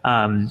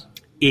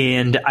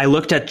 And I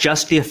looked at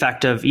just the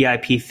effect of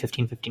EIP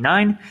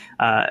 1559.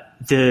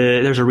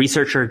 There's a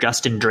researcher,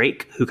 Justin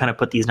Drake, who kind of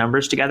put these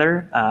numbers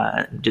together,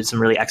 did some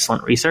really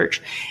excellent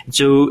research. And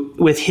so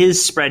with his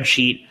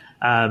spreadsheet,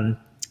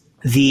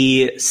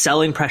 the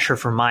selling pressure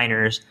for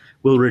miners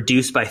will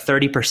reduce by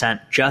 30%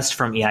 just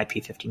from EIP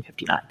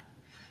 1559.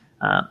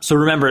 So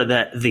remember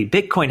that the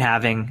Bitcoin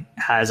halving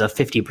has a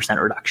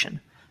 50% reduction.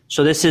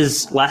 So this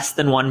is less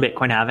than one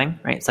Bitcoin halving,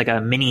 right? It's like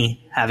a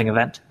mini halving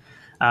event.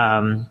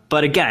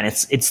 But again,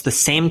 it's the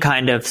same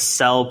kind of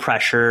sell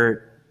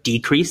pressure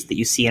decrease that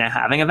you see in a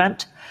halving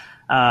event.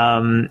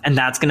 And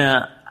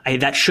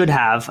that should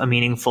have a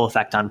meaningful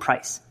effect on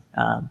price.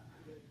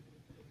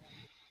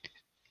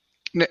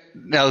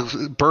 Now,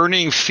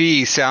 burning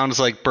fee sounds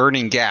like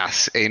burning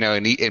gas,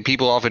 and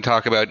people often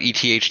talk about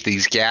ETH,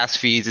 these gas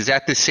fees. Is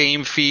that the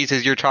same fees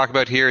as you're talking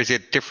about here? Is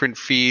it different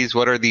fees?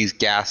 What are these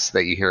gas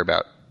that you hear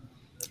about?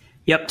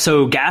 Yep.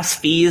 So gas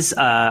fees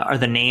are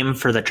the name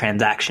for the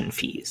transaction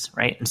fees,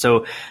 right? And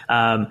so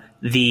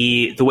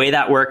the way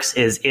that works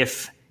is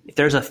if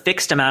there's a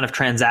fixed amount of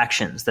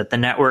transactions that the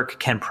network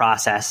can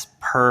process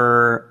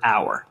per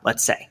hour,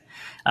 let's say,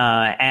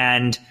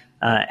 and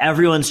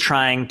everyone's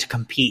trying to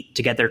compete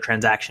to get their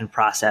transaction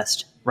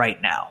processed right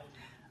now.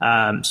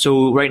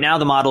 So right now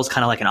the model is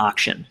kind of like an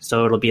auction.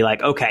 So it'll be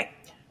like, okay,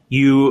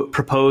 you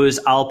propose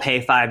I'll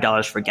pay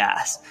 $5 for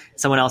gas.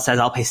 Someone else says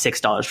I'll pay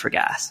 $6 for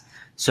gas.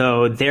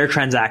 So their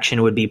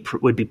transaction would be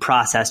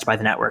processed by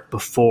the network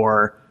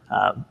before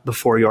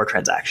your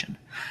transaction.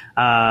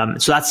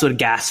 So that's what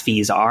gas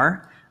fees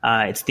are.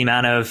 It's the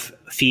amount of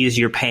fees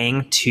you're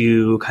paying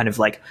to kind of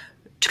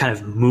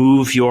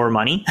move your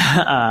money,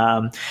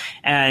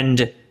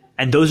 and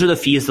those are the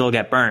fees that'll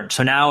get burned.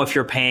 So now if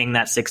you're paying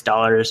that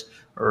 $6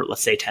 or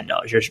let's say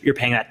 $10. You're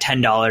paying that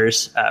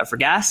 $10 for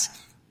gas.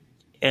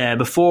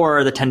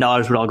 Before, the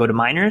 $10 would all go to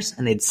miners,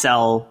 and they'd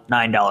sell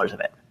 $9 of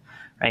it.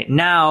 Right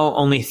now,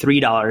 only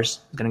 $3 is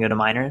going to go to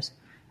miners,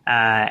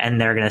 and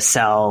they're going to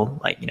sell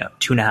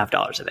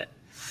 $2.50 of it.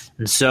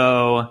 And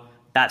so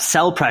that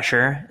sell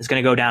pressure is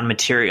going to go down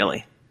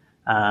materially,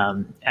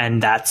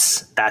 and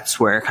that's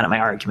where kind of my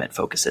argument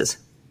focuses.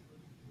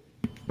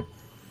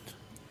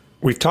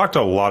 We've talked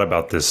a lot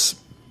about this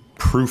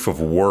proof of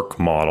work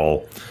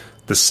model.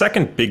 The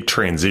second big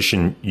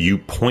transition you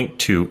point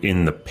to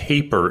in the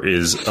paper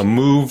is a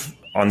move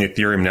on the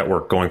Ethereum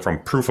network going from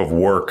proof of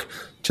work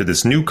to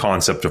this new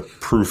concept of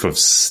proof of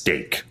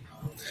stake.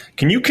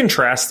 Can you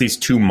contrast these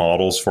two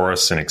models for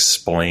us and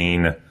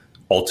explain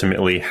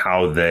ultimately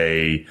how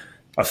they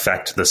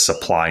affect the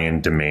supply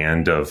and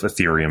demand of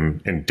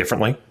Ethereum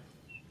differently?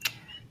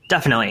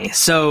 Definitely.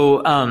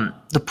 So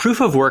the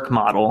proof of work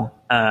model,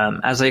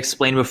 as I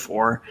explained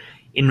before,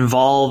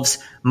 involves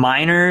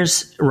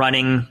miners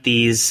running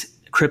these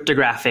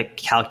cryptographic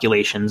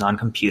calculations on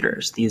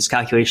computers, these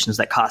calculations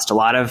that cost a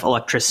lot of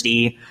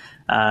electricity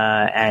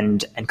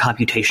and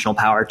computational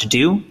power to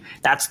do.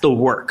 That's the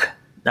work,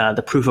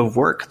 the proof of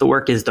work. The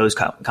work is those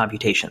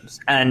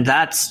computations. And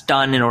that's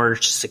done in order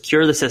to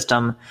secure the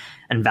system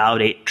and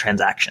validate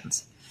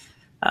transactions.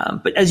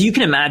 But as you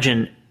can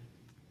imagine,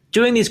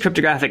 doing these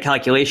cryptographic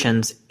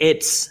calculations,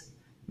 it's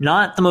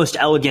not the most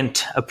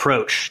elegant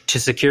approach to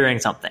securing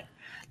something.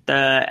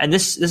 And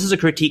this is a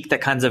critique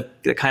that kind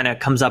of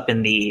comes up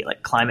in the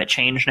climate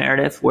change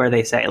narrative, where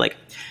they say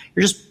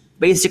you're just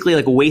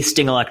basically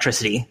wasting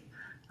electricity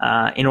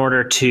in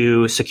order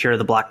to secure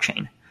the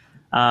blockchain.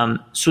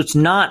 So it's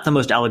not the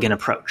most elegant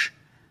approach.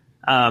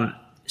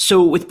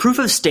 So with proof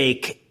of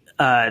stake,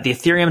 the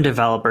Ethereum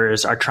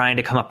developers are trying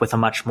to come up with a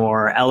much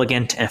more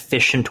elegant and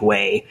efficient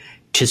way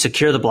to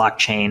secure the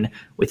blockchain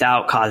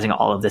without causing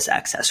all of this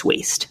excess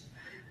waste.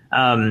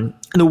 And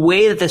the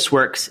way that this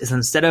works is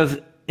instead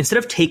of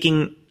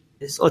taking,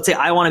 let's say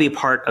I want to be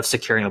part of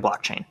securing the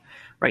blockchain.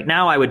 Right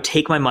now, I would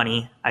take my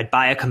money, I'd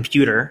buy a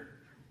computer,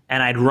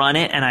 and I'd run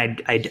it, and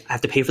I'd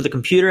have to pay for the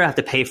computer, I have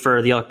to pay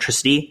for the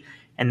electricity,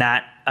 and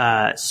that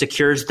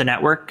secures the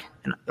network.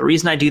 And the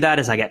reason I do that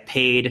is I get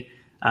paid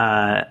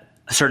a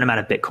certain amount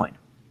of Bitcoin.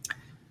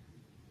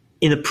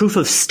 In the proof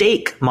of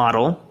stake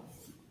model,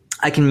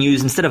 I can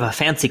use, instead of a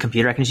fancy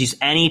computer, I can just use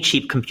any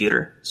cheap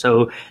computer.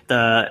 So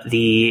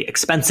the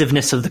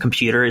expensiveness of the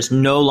computer is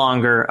no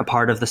longer a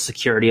part of the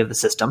security of the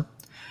system.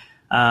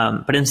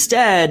 But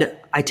instead,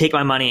 I take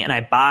my money and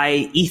I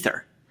buy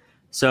Ether.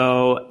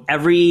 So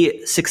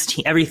every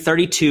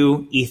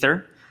 32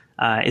 Ether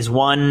is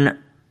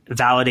one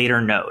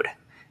validator node.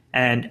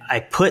 And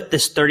I put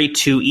this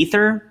 32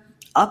 Ether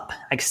up.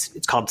 It's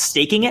called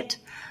staking it.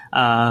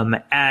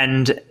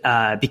 And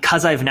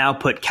because I've now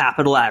put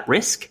capital at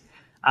risk,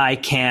 I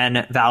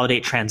can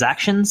validate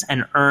transactions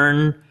and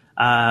earn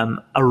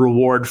a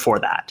reward for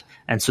that.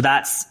 And so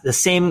that's the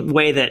same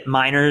way that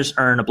miners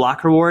earn a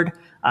block reward.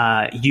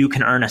 You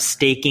can earn a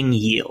staking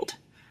yield,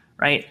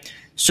 right?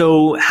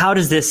 So how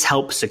does this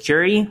help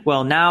security?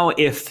 Well, now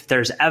if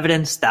there's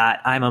evidence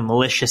that I'm a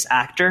malicious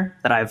actor,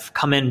 that I've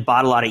come in,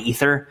 bought a lot of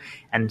Ether,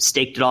 and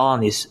staked it all on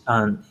these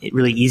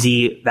really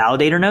easy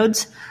validator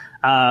nodes,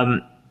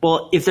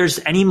 well, if there's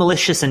any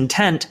malicious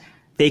intent,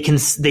 they can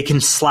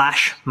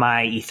slash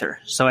my Ether.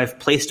 So I've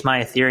placed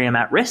my Ethereum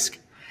at risk.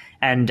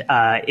 And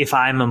if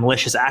I'm a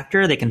malicious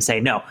actor, they can say,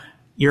 no,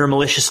 you're a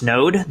malicious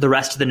node. The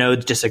rest of the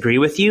nodes disagree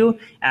with you.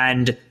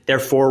 And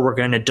therefore, we're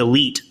going to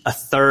delete a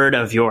third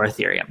of your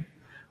Ethereum,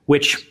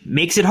 which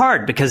makes it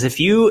hard, because if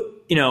you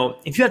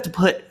have to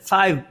put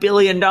 $5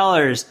 billion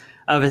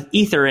of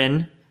Ether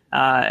in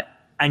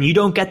and you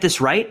don't get this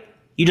right,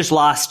 you just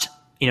lost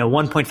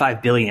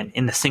 1.5 billion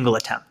in the single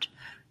attempt.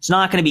 It's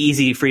not going to be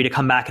easy for you to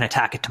come back and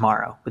attack it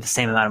tomorrow with the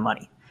same amount of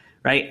money,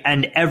 right?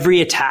 And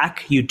every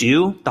attack you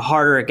do, the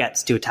harder it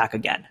gets to attack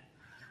again.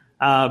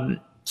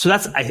 So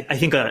that's, I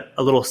think, a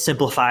little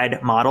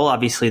simplified model.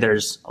 Obviously,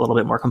 there's a little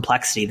bit more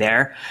complexity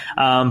there.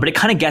 But it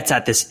kind of gets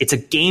at this. It's a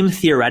game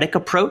theoretic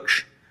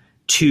approach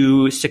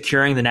to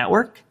securing the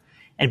network.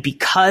 And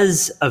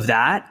because of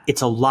that,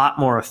 it's a lot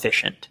more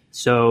efficient.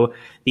 So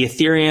the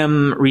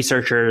Ethereum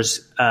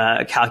researchers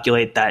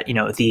calculate that,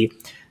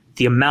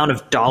 the amount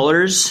of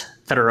dollars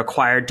that are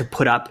required to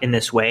put up in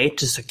this way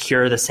to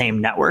secure the same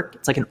network,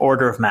 it's like an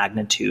order of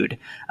magnitude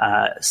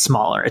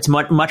smaller. It's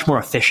much more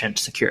efficient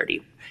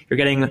security. You're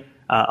getting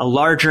a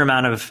larger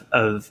amount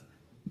of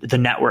the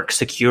network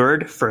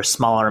secured for a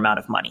smaller amount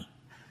of money.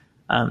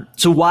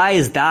 So why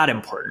is that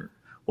important?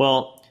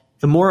 Well,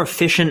 the more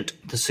efficient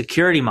the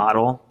security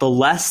model, the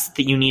less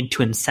that you need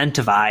to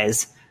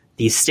incentivize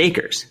these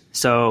stakers.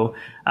 So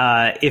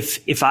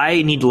if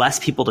I need less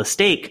people to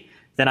stake,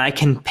 then I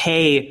can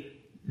pay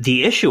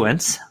the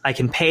issuance, I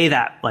can pay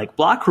that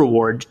block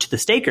reward to the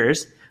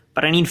stakers,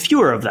 but I need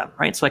fewer of them,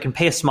 right? So I can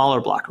pay a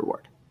smaller block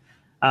reward.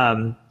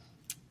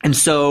 And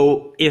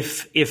so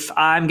if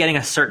I'm getting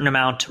a certain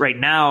amount right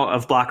now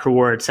of block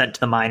reward sent to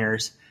the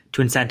miners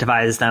to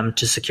incentivize them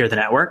to secure the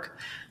network,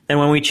 then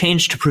when we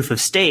change to proof of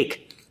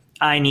stake,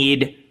 I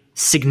need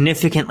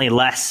significantly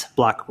less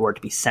block reward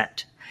to be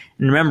sent.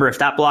 And remember, if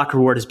that block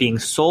reward is being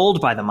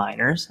sold by the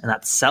miners, and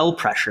that's sell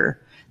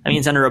pressure, that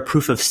means under a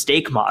proof of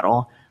stake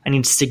model, I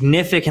need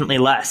significantly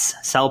less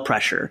sell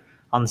pressure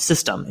on the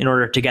system in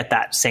order to get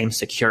that same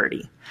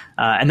security.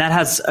 And that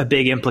has a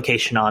big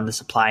implication on the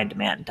supply and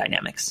demand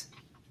dynamics.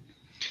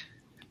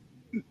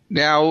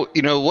 Now,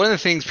 one of the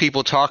things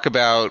people talk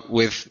about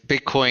with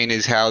Bitcoin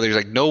is how there's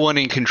like no one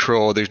in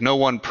control. There's no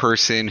one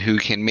person who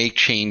can make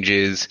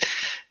changes.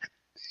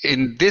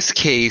 In this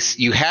case,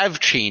 you have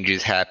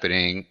changes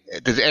happening.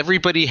 Does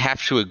everybody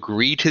have to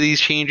agree to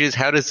these changes?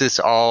 How does this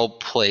all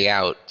play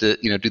out? Do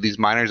these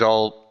miners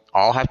all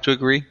have to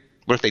agree?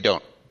 What if they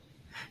don't?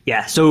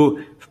 Yeah, so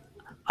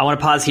I want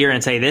to pause here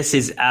and say this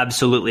is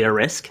absolutely a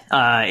risk.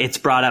 It's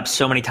brought up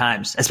so many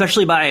times,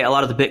 especially by a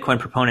lot of the Bitcoin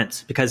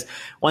proponents, because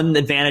one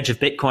advantage of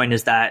Bitcoin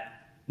is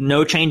that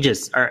no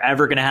changes are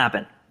ever going to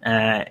happen.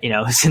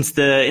 Since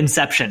the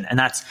inception. And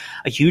that's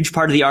a huge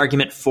part of the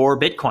argument for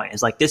Bitcoin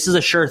is like, this is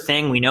a sure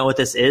thing. We know what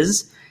this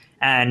is.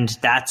 And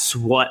that's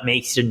what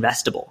makes it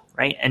investable,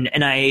 right? And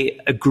I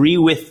agree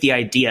with the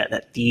idea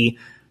that the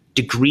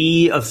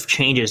degree of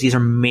changes, these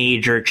are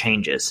major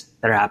changes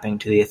that are happening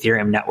to the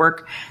Ethereum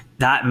network.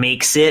 That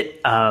makes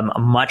it a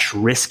much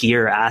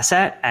riskier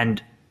asset.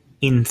 And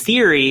in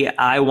theory,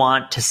 I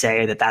want to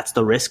say that that's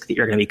the risk that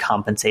you're going to be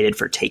compensated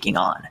for taking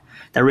on.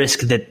 The risk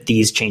that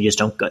these changes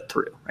don't go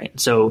through, right?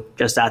 So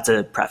just that's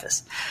a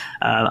preface.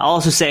 I'll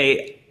also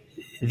say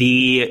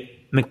the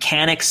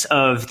mechanics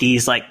of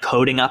these like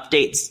coding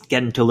updates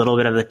get into a little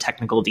bit of the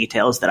technical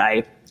details that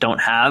I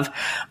don't have.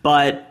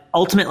 But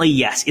ultimately,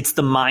 yes, it's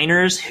the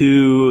miners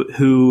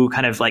who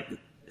kind of like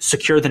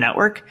secure the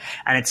network.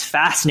 And it's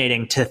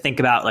fascinating to think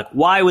about like,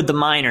 why would the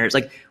miners,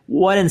 like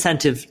what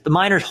incentive, the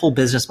miners' whole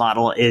business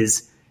model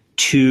is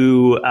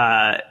to,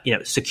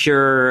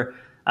 secure,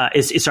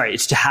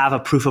 it's to have a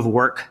proof of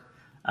work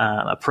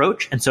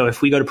approach. And so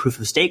if we go to proof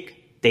of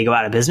stake, they go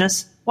out of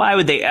business. Why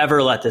would they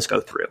ever let this go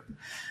through?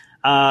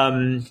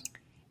 And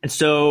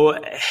so,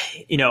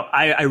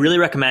 I really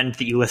recommend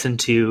that you listen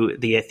to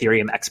the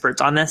Ethereum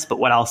experts on this. But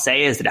what I'll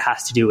say is that it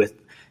has to do with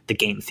the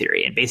game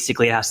theory. And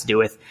basically it has to do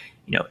with,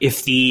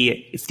 if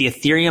the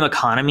Ethereum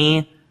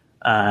economy,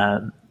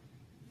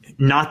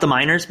 not the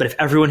miners, but if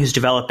everyone who's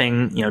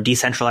developing,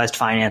 decentralized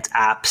finance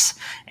apps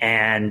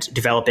and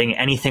developing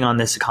anything on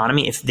this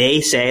economy, if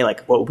they say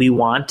like what we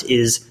want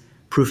is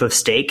proof of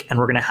stake and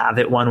we're going to have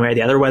it one way or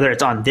the other, whether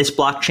it's on this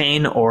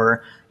blockchain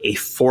or a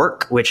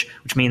fork, which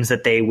means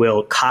that they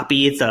will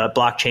copy the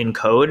blockchain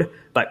code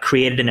but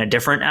create it in a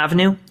different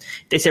avenue.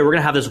 They say we're going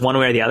to have this one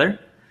way or the other.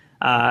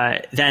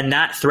 Then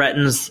that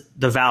threatens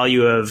the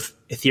value of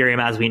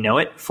Ethereum as we know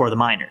it for the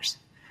miners.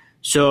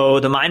 So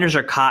the miners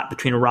are caught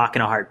between a rock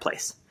and a hard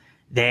place.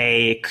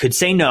 They could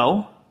say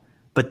no,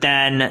 but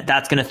then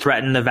that's going to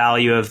threaten the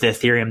value of the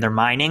Ethereum they're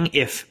mining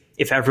if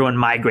everyone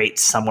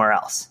migrates somewhere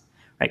else,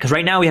 right? Because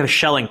right now we have a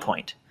shelling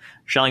point.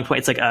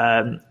 It's like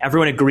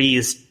everyone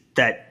agrees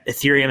that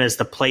Ethereum is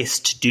the place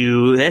to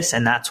do this,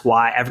 and that's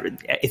why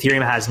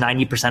Ethereum has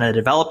 90% of the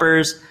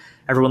developers.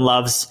 Everyone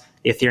loves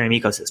the Ethereum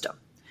ecosystem.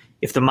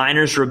 If the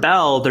miners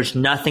rebel, there's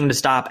nothing to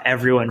stop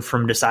everyone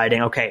from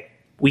deciding, okay,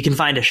 we can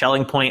find a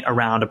shelling point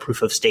around a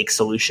proof of stake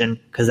solution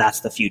because that's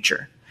the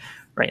future.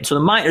 Right.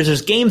 So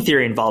there's game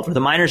theory involved where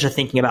the miners are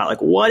thinking about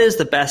like, what is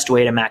the best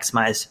way to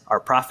maximize our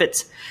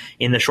profits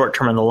in the short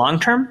term and the long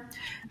term?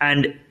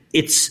 And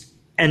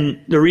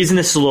the reason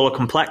this is a little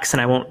complex, and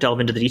I won't delve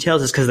into the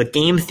details, is because the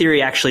game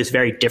theory actually is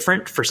very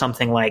different for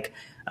something like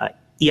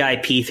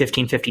EIP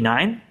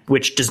 1559,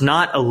 which does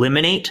not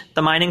eliminate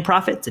the mining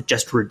profits. It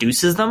just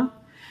reduces them.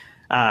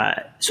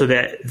 So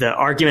the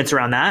arguments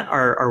around that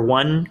are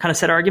one kind of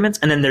set of arguments.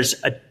 And then there's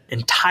an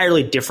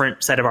entirely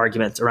different set of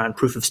arguments around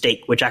proof of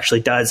stake, which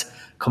actually does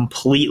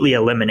completely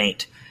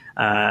eliminate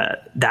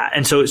that.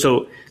 And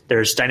so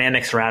there's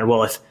dynamics around,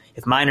 well, if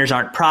miners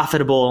aren't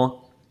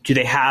profitable, do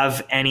they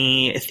have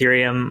any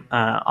Ethereum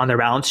on their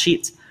balance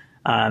sheets?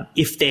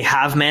 If they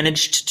have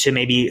managed to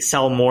maybe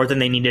sell more than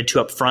they needed to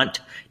upfront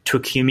to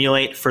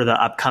accumulate for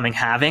the upcoming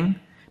halving,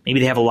 maybe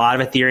they have a lot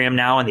of Ethereum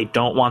now and they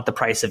don't want the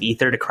price of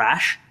Ether to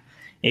crash.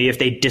 Maybe if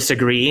they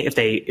disagree, if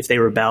they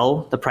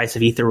rebel, the price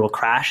of Ether will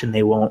crash and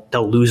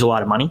they'll lose a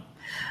lot of money.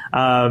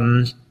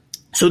 There's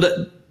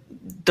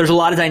a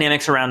lot of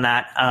dynamics around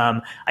that.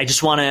 I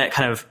just want to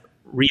kind of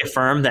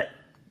reaffirm that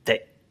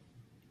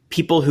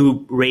people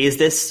who raise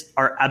this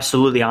are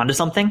absolutely onto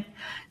something.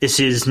 This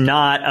is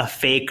not a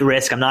fake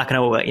risk. I'm not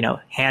going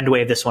to, hand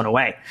wave this one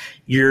away.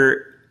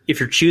 If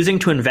you're choosing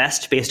to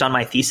invest based on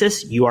my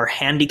thesis, you are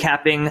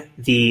handicapping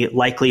the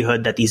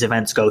likelihood that these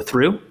events go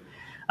through.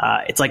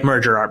 It's like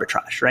merger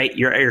arbitrage, right?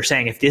 You're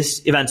saying if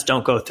these events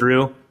don't go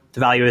through, the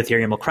value of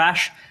Ethereum will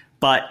crash.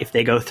 But if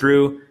they go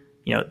through,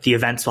 the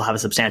events will have a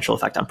substantial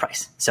effect on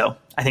price. So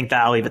I think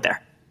that I'll leave it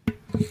there.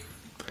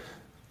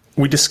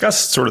 We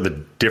discussed sort of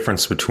the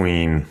difference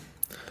between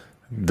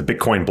the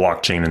Bitcoin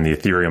blockchain and the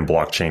Ethereum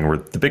blockchain, where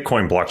the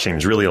Bitcoin blockchain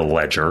is really a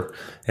ledger,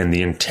 and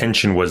the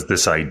intention was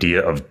this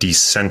idea of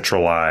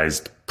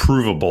decentralized,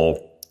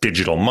 provable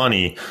digital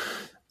money.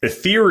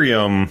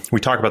 Ethereum, we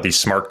talk about these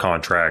smart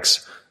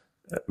contracts.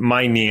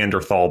 My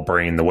Neanderthal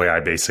brain, the way I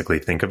basically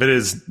think of it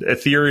is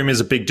Ethereum is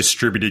a big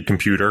distributed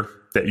computer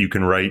that you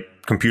can write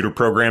computer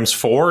programs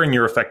for, and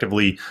you're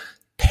effectively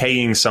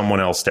paying someone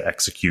else to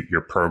execute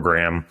your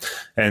program.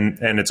 And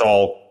it's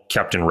all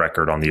kept in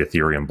record on the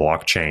Ethereum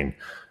blockchain.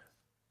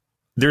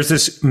 There's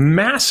this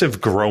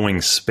massive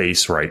growing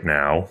space right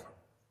now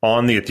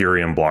on the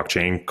Ethereum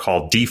blockchain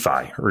called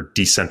DeFi, or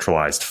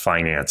decentralized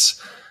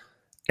finance.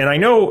 And I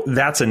know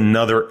that's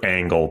another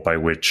angle by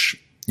which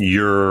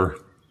you're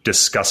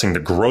discussing the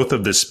growth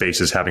of this space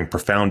as having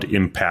profound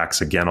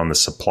impacts, again, on the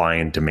supply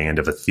and demand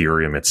of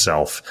Ethereum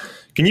itself.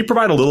 Can you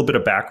provide a little bit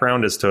of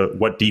background as to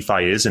what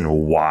DeFi is and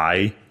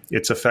why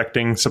it's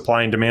affecting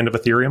supply and demand of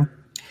Ethereum?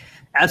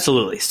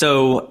 Absolutely.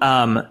 So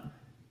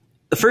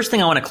the first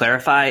thing I want to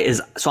clarify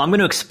is, so I'm going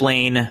to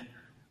explain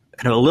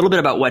kind of a little bit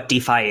about what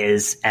DeFi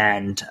is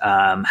and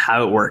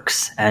how it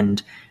works.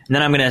 And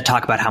then I'm going to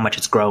talk about how much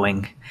it's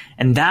growing.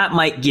 And that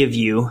might give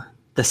you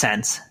the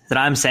sense that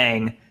I'm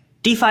saying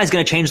DeFi is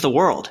going to change the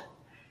world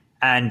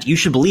and you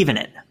should believe in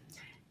it.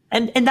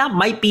 And that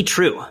might be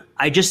true.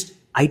 I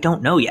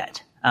don't know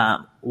yet.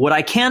 What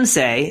I can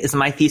say is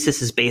my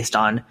thesis is based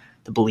on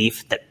the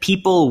belief that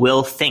people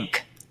will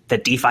think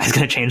that DeFi is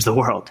going to change the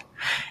world.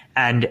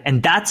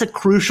 And that's a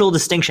crucial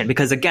distinction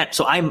because, again,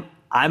 so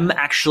I'm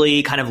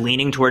actually kind of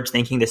leaning towards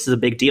thinking this is a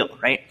big deal,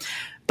 right?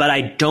 But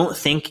I don't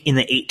think in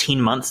the 18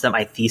 months that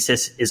my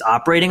thesis is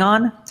operating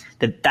on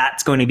that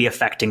that's going to be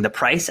affecting the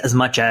price as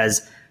much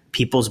as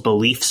people's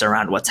beliefs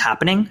around what's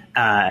happening.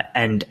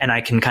 And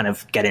I can kind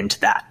of get into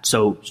that.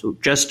 So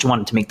just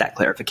wanted to make that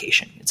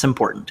clarification. It's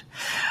important.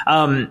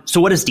 So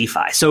what is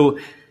DeFi? So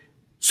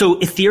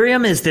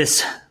Ethereum is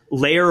this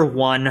layer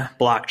one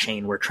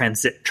blockchain where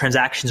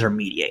transactions are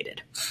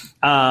mediated.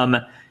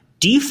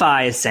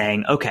 DeFi is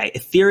saying, okay,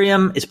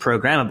 Ethereum is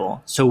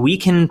programmable, so we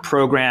can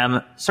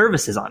program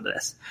services onto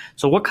this.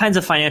 So what kinds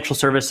of financial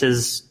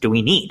services do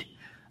we need?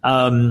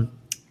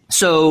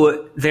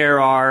 So there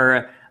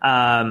are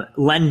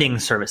lending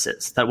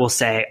services that will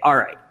say, all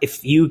right,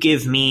 if you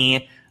give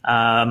me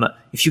 1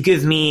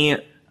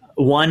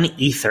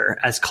 Ether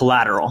as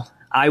collateral,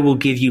 I will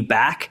give you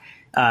back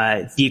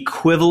the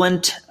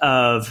equivalent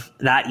of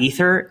that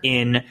Ether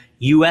in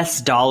US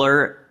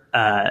dollar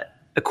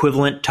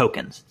equivalent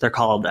tokens. They're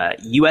called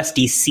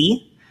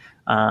USDC,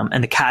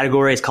 and the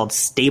category is called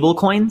stable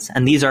coins.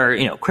 And these are,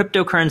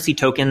 cryptocurrency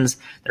tokens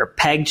that are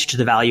pegged to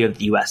the value of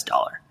the US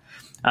dollar.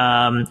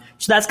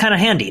 So that's kind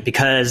of handy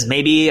because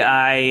maybe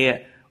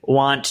I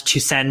want to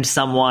send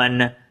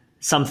someone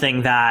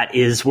something that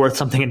is worth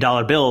something in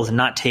dollar bills and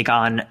not take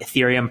on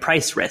Ethereum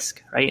price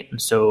risk, right? And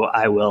so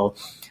I will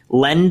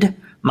lend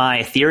my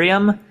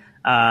Ethereum,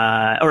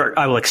 or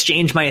I will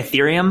exchange my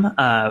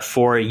Ethereum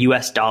for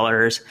US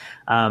dollars,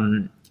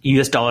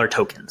 US dollar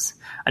tokens.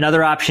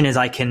 Another option is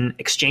I can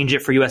exchange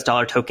it for US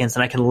dollar tokens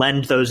and I can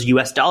lend those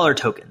US dollar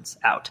tokens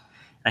out.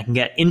 And I can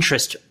get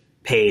interest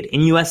paid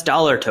in US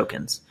dollar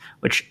tokens,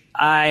 which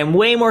I am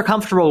way more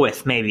comfortable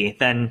with maybe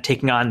than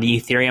taking on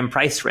the Ethereum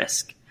price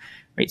risk.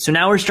 Right? So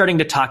now we're starting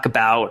to talk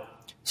about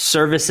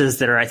services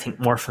that are, I think,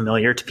 more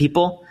familiar to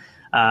people.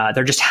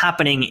 They're just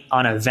happening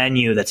on a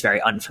venue that's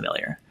very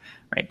unfamiliar,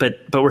 right? But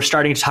we're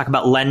starting to talk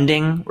about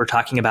lending. We're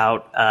talking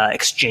about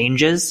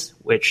exchanges,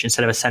 which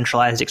instead of a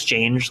centralized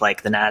exchange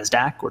like the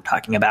NASDAQ, we're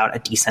talking about a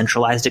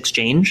decentralized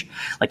exchange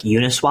like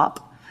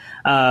Uniswap.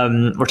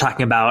 We're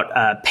talking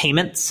about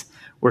payments.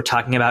 We're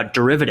talking about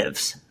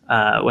derivatives,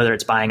 whether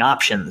it's buying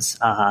options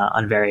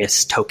on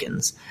various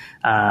tokens.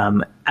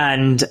 And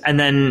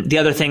then the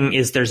other thing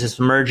is there's this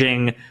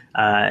emerging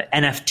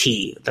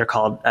NFT. They're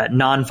called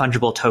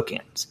non-fungible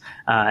tokens.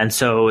 And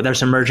so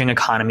there's an emerging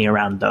economy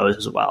around those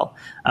as well.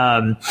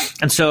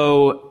 And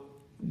so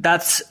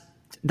that's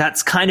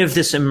kind of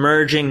this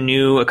emerging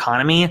new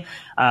economy.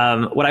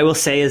 What I will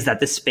say is that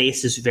this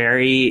space is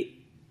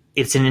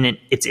it's in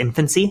its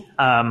infancy.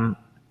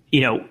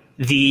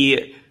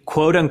 The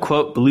quote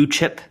unquote blue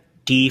chip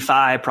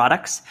DeFi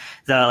products,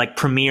 the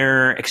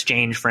premier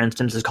exchange, for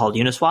instance, is called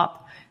Uniswap.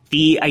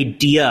 The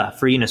idea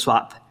for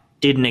Uniswap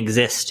didn't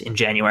exist in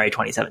January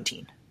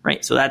 2017,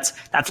 right? So that's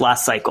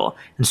last cycle.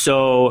 And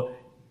so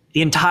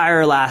the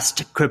entire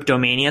last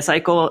cryptomania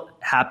cycle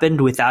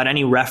happened without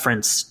any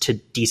reference to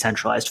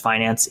decentralized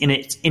finance in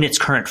its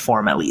current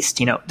form, at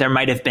least. There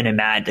might have been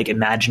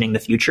imagining the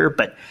future,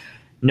 but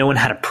no one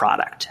had a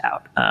product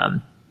out.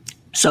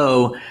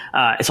 So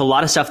it's a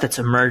lot of stuff that's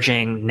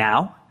emerging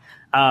now.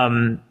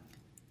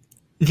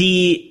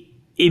 The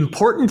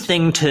important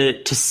thing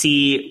to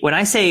see when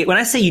I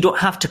say you don't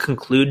have to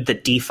conclude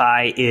that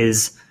DeFi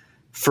is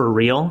for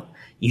real,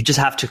 you just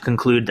have to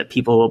conclude that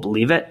people will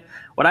believe it.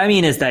 What I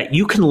mean is that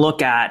you can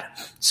look at,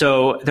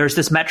 so there's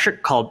this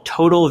metric called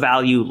total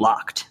value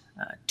locked,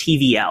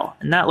 TVL,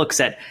 and that looks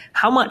at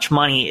how much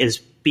money is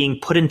being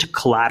put into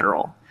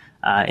collateral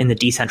in the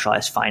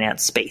decentralized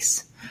finance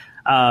space.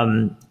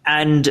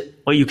 And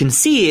what you can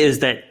see is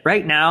that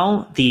right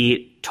now,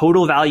 the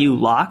total value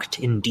locked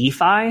in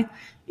DeFi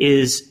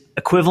is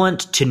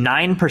equivalent to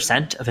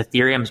 9% of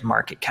Ethereum's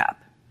market cap.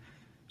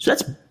 So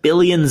that's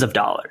billions of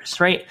dollars,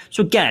 right?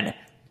 So again,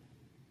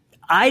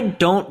 I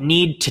don't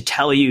need to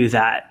tell you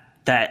that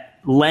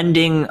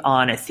lending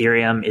on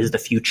Ethereum is the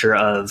future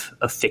of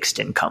fixed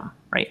income,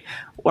 right?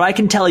 What I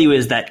can tell you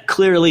is that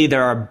clearly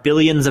there are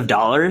billions of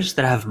dollars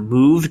that have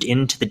moved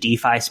into the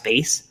DeFi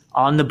space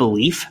on the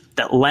belief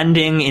that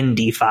lending in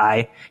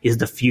DeFi is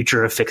the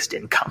future of fixed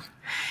income.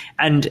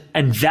 And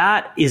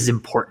that is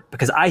important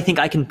because I think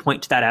I can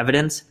point to that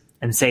evidence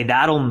and say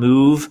that'll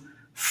move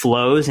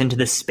flows into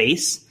this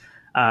space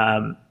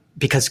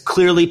because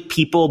clearly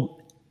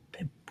people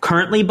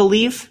currently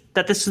believe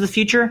that this is the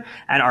future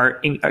and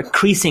are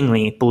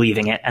increasingly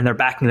believing it, and they're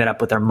backing that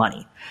up with their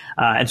money.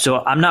 And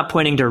so I'm not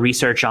pointing to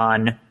research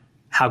on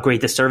how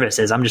great the service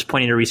is. I'm just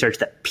pointing to research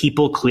that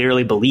people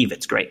clearly believe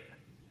it's great.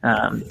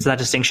 Does that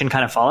distinction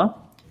kind of follow?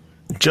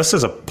 Just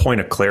as a point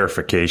of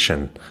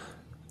clarification,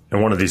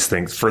 and one of these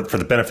things, for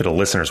the benefit of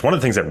listeners, one of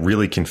the things that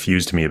really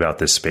confused me about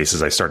this space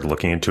as I started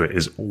looking into it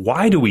is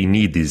why do we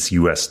need these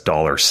US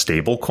dollar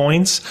stable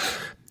coins?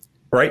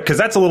 Right? Because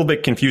that's a little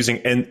bit confusing.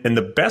 And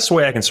the best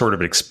way I can sort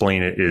of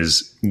explain it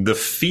is the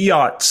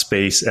fiat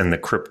space and the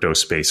crypto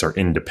space are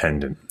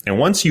independent. And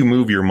once you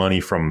move your money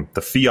from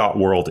the fiat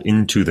world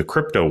into the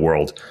crypto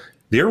world,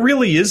 there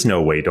really is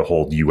no way to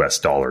hold US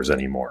dollars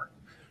anymore.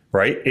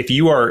 Right? If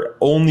you are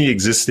only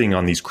existing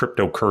on these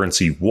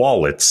cryptocurrency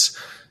wallets,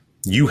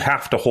 you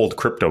have to hold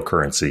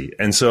cryptocurrency.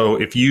 And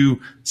so if you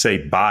say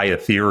buy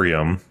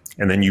Ethereum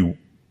and then you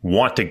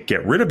want to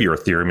get rid of your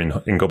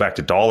Ethereum and go back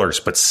to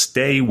dollars, but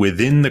stay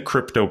within the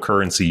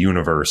cryptocurrency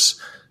universe,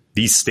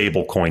 these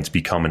stable coins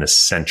become an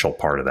essential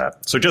part of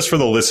that. So just for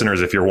the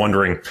listeners, if you're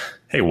wondering,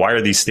 hey, why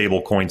are these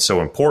stable coins so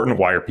important?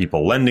 Why are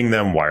people lending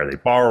them? Why are they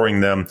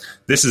borrowing them?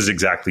 This is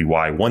exactly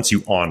why. Once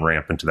you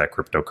on-ramp into that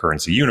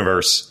cryptocurrency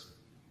universe,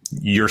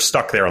 you're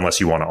stuck there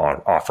unless you want to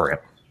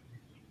off-ramp.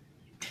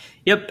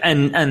 Yep.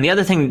 And the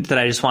other thing that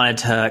I just wanted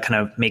to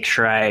kind of make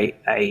sure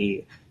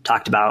I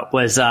talked about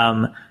was,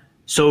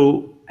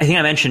 so I think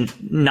I mentioned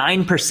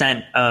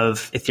 9%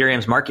 of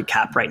Ethereum's market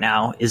cap right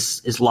now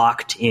is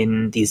locked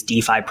in these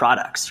DeFi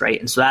products, right?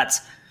 And so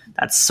that's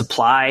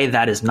supply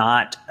that is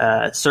not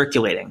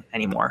circulating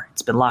anymore.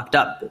 It's been locked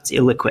up. It's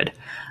illiquid.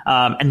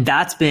 And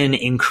that's been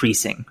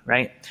increasing,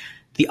 right?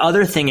 The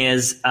other thing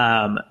is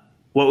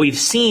what we've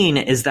seen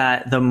is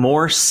that the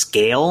more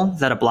scale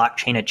that a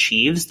blockchain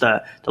achieves,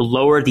 the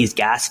lower these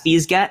gas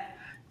fees get,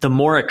 the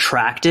more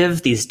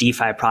attractive these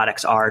DeFi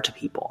products are to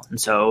people.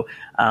 And so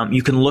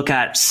you can look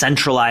at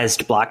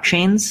centralized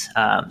blockchains.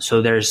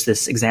 So there's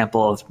this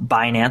example of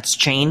Binance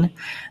Chain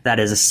that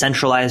is a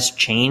centralized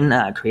chain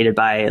created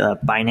by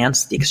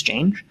Binance, the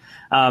exchange,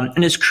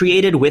 and is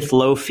created with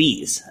low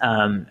fees.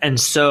 And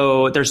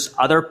so there's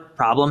other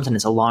problems, and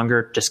it's a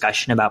longer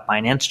discussion about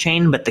Binance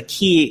Chain. But the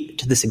key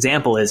to this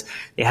example is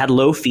they had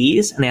low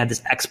fees and they had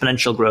this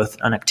exponential growth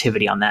on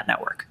activity on that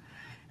network.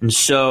 And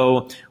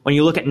so when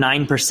you look at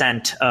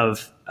 9%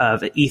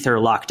 of Ether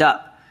locked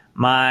up,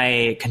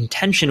 my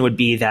contention would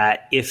be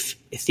that if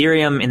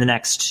Ethereum in the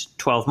next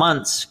 12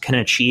 months can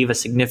achieve a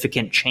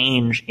significant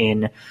change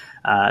in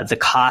the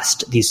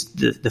cost,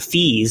 the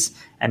fees,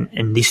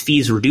 and these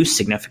fees reduce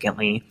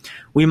significantly,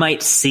 we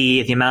might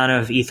see the amount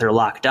of Ether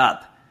locked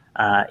up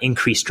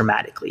increase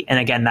dramatically. And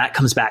again, that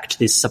comes back to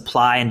this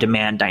supply and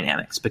demand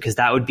dynamics, because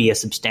that would be a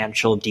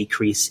substantial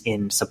decrease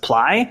in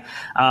supply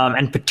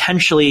and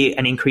potentially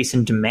an increase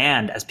in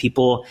demand as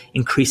people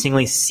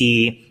increasingly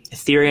see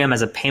Ethereum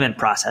as a payment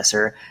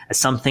processor as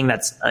something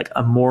that's like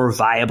a more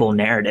viable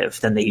narrative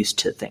than they used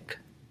to think.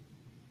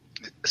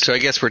 So I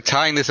guess we're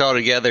tying this all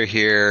together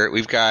here.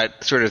 We've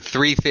got sort of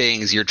three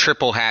things. Your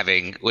triple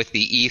halving with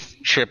the ETH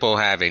triple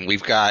halving.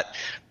 We've got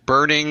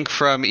burning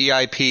from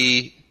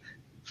EIP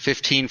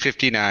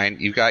 1559.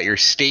 You've got your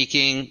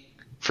staking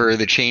for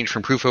the change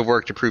from proof of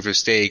work to proof of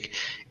stake.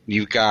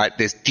 You've got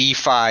this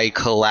DeFi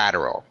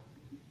collateral.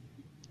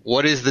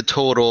 What is the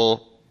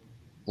total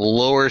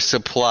lower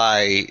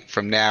supply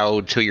from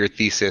now till your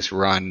thesis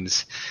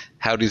runs?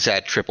 How does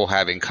that triple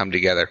halving come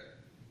together?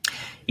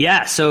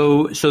 Yeah,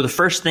 so the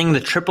first thing, the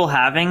triple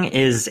halving,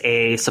 is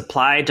a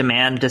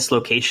supply-demand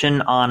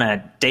dislocation on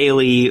a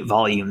daily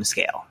volume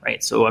scale,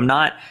 right? So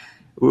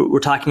we're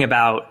talking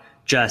about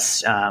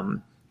just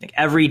like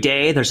every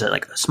day there's a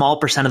small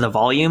percent of the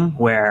volume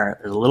where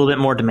there's a little bit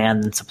more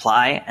demand than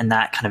supply, and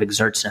that kind of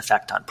exerts an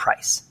effect on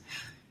price.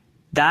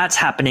 That's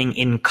happening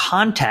in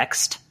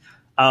context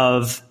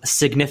of a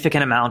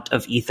significant amount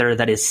of Ether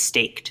that is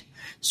staked.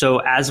 So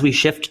as we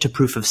shift to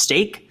proof of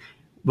stake,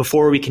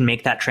 before we can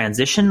make that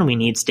transition, we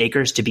need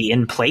stakers to be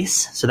in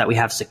place so that we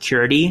have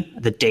security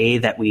the day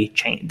that we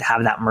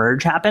have that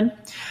merge happen.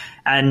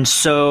 And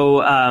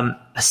so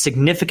a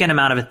significant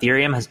amount of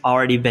Ethereum has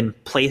already been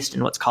placed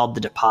in what's called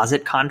the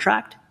deposit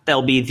contract.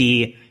 They'll be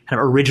the kind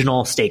of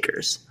original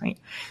stakers, right?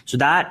 So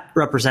that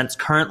represents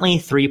currently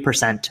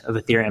 3% of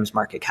Ethereum's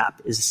market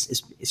cap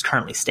is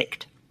currently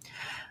staked.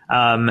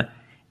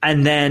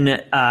 And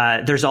then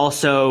there's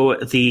also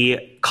the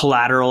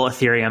collateral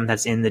Ethereum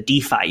that's in the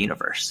DeFi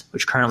universe,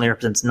 which currently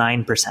represents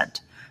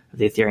 9% of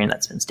the Ethereum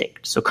that's been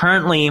staked. So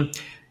currently,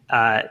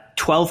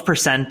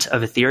 12%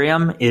 of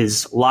Ethereum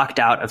is locked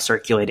out of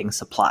circulating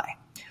supply.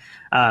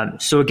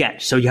 So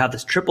you have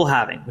this triple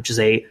halving, which is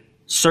a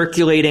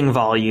circulating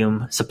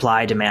volume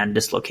supply-demand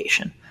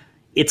dislocation.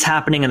 It's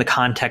happening in the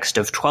context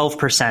of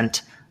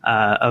 12%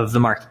 of the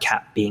market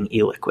cap being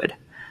illiquid.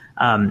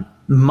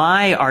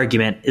 My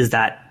argument is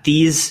that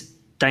these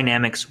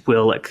dynamics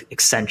will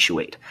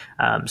accentuate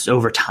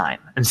over time.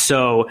 And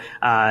so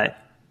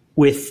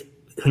when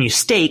you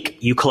stake,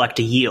 you collect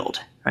a yield,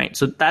 right?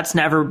 So that's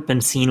never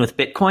been seen with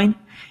Bitcoin.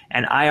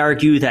 And I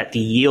argue that the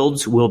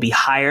yields will be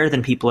higher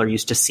than people are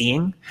used to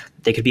seeing.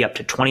 They could be up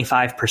to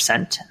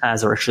 25%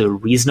 as actually a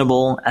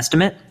reasonable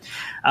estimate.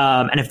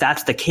 And if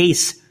that's the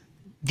case,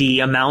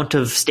 the amount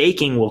of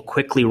staking will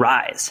quickly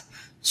rise.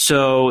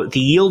 So the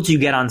yields you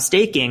get on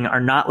staking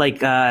are not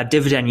like a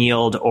dividend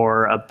yield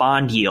or a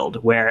bond yield,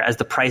 where as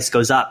the price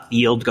goes up, the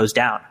yield goes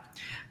down.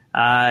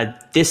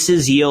 This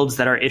is yields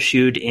that are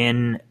issued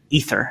in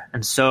Ether.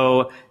 And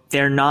so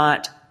they're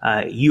not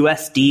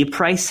USD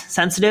price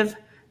sensitive.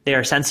 They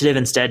are sensitive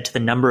instead to the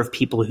number of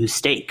people who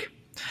stake.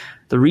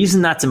 The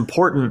reason that's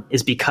important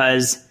is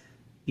because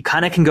you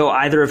kind of can go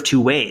either of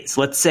two ways.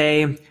 Let's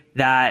say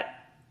that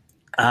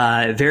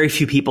very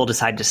few people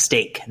decide to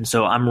stake. And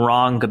so I'm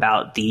wrong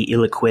about the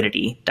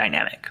illiquidity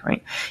dynamic,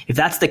 right? If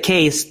that's the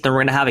case, then we're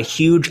going to have a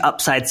huge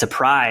upside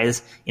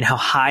surprise in how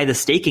high the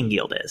staking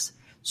yield is.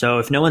 So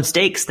if no one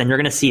stakes, then you're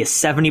going to see a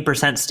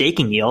 70%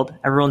 staking yield.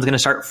 Everyone's going to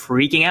start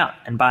freaking out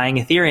and buying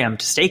Ethereum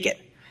to stake it,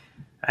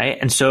 right?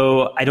 And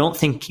so I don't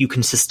think you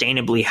can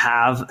sustainably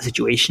have a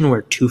situation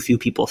where too few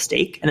people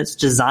stake, and it's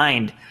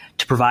designed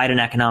to provide an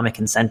economic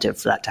incentive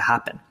for that to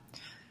happen.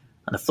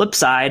 On the flip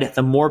side,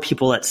 the more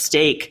people that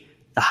stake,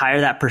 the higher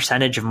that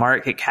percentage of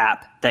market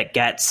cap that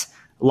gets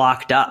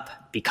locked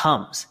up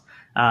becomes.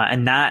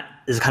 And that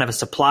is kind of a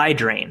supply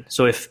drain.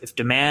 So if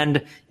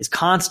demand is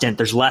constant,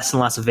 there's less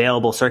and less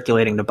available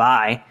circulating to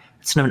buy.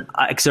 It's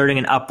exerting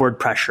an upward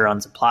pressure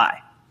on supply,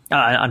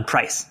 on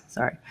price,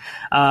 sorry.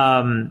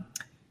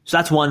 So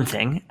that's one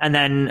thing. And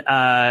then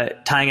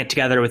tying it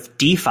together with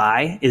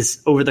DeFi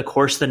is over the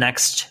course of the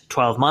next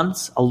 12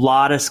 months, a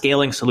lot of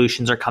scaling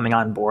solutions are coming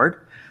on board.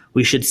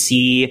 We should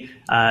see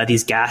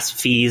these gas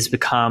fees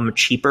become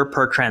cheaper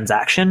per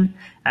transaction.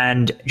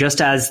 And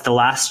just as the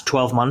last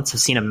 12 months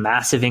have seen a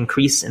massive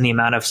increase in the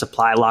amount of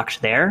supply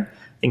locked there,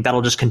 I think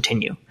that'll just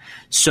continue.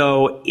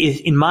 So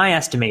in my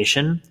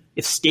estimation,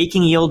 if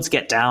staking yields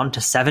get down to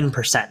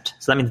 7%,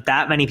 so that means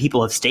that many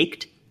people have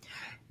staked,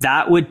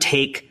 that would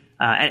take,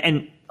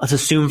 and let's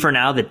assume for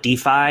now that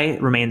DeFi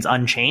remains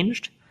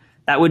unchanged,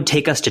 that would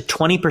take us to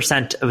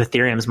 20% of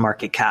Ethereum's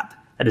market cap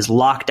that is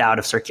locked out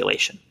of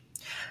circulation.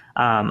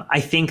 I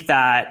think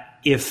that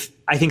in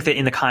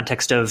the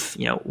context of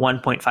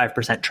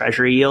 1.5%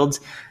 treasury yields,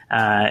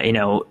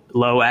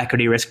 low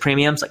equity risk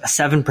premiums, like a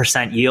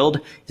 7% yield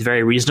is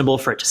very reasonable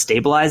for it to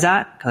stabilize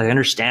at. Because I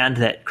understand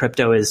that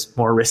crypto is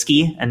more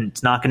risky and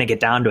it's not going to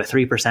get down to a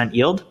 3%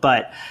 yield,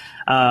 but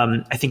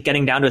I think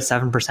getting down to a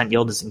 7%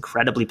 yield is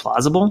incredibly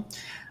plausible.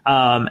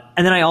 And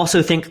then I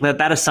also think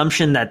that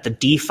assumption that the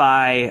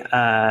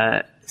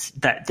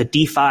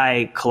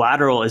DeFi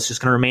collateral is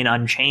just going to remain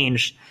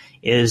unchanged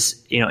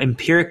is,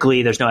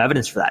 empirically, there's no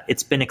evidence for that.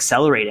 It's been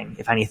accelerating,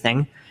 if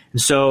anything. And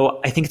so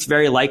I think it's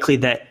very likely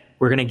that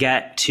we're going to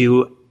get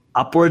to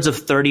upwards of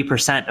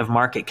 30% of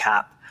market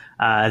cap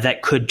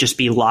that could just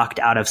be locked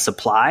out of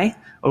supply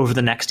over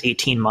the next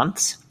 18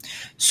 months.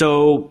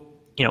 So,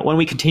 when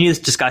we continue this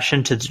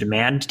discussion to the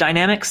demand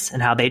dynamics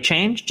and how they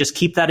change, just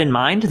keep that in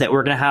mind, that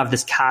we're going to have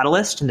this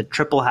catalyst in the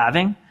triple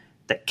halving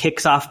that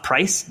kicks off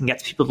price and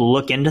gets people to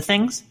look into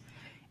things.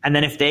 And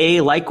then if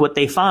they like what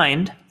they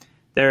find,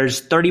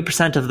 there's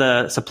 30% of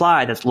the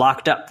supply that's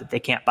locked up that they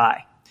can't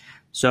buy.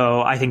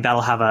 So I think that'll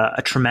have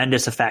a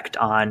tremendous effect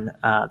on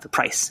the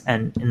price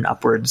and an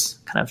upwards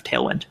kind of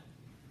tailwind.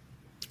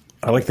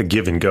 I like the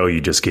give and go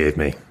you just gave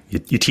me.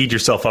 You teed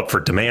yourself up for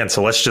demand,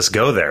 so let's just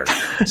go there.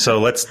 So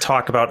let's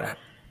talk about,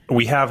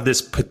 we have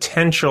this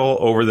potential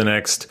over the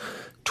next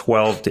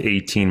 12 to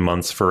 18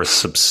 months for a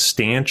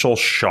substantial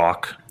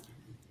shock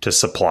to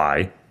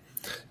supply.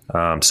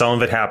 Some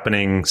of it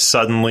happening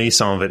suddenly,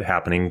 some of it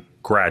happening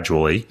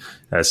gradually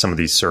as some of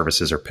these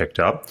services are picked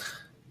up.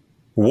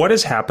 What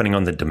is happening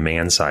on the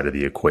demand side of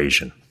the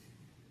equation?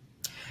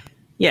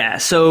 Yeah,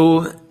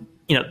 so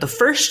the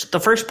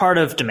first part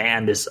of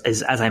demand is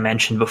as I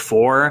mentioned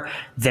before,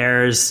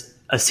 there's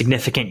a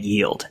significant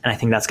yield, and I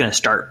think that's going to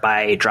start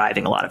by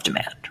driving a lot of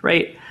demand,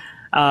 right?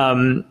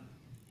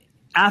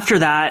 After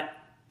that,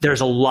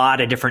 there's a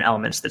lot of different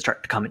elements that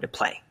start to come into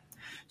play.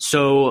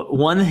 So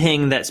one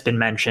thing that's been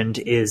mentioned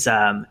is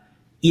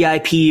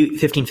EIP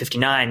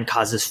 1559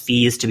 causes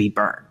fees to be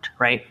burned,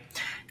 right?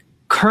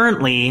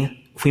 Currently,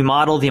 if we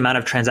model the amount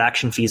of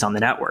transaction fees on the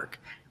network,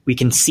 we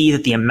can see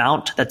that the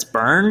amount that's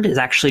burned is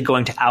actually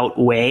going to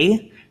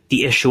outweigh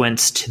the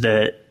issuance to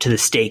the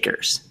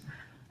stakers.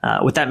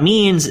 What that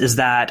means is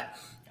that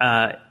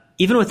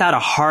even without a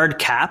hard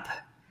cap,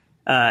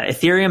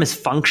 Ethereum is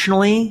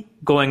functionally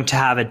going to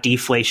have a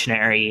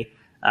deflationary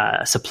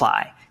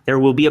supply. There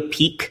will be a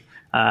peak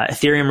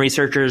Ethereum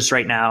researchers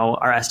right now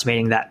are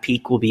estimating that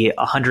peak will be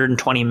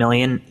 120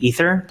 million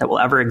Ether that will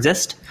ever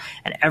exist.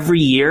 And every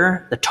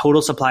year, the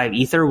total supply of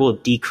Ether will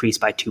decrease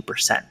by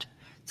 2%.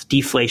 It's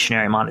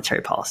deflationary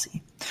monetary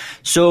policy.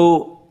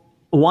 So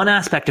one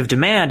aspect of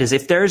demand is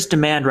if there's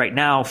demand right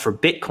now for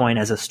Bitcoin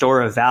as a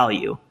store of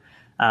value,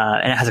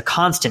 and it has a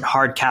constant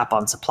hard cap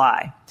on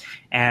supply,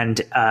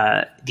 and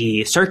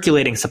the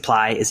circulating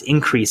supply is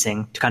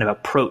increasing to kind of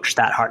approach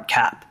that hard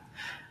cap,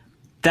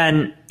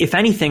 then if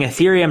anything,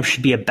 Ethereum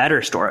should be a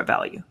better store of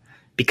value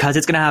because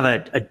it's going to have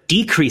a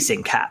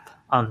decreasing cap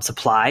on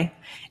supply,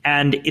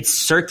 and its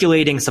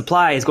circulating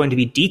supply is going to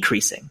be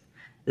decreasing.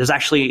 There's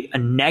actually a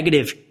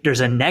negative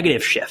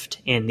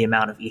shift in the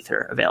amount of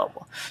Ether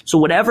available. So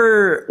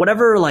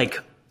whatever like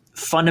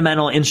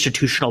fundamental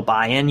institutional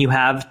buy-in you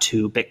have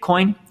to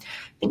Bitcoin,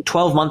 I think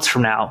 12 months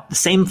from now, the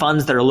same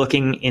funds that are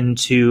looking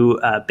into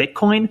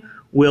Bitcoin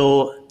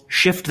will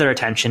shift their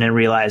attention and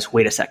realize,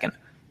 wait a second,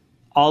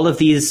 all of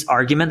these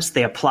arguments,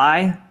 they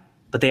apply,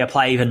 but they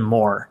apply even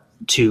more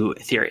to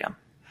Ethereum.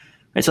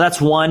 Right? So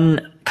that's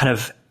one kind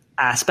of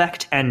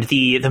aspect. And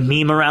the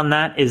meme around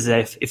that is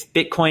that if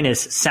Bitcoin is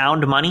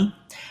sound money,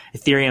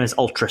 Ethereum is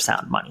ultra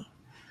sound money.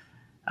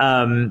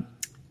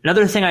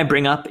 Another thing I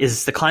bring up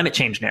is the climate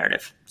change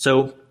narrative.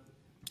 So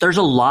there's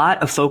a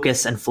lot of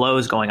focus and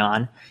flows going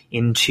on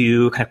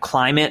into kind of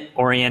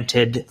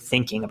climate-oriented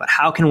thinking about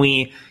how can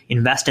we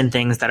invest in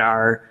things that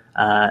are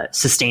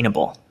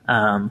sustainable.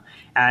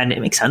 And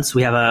it makes sense.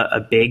 We have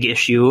a big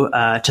issue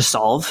to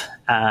solve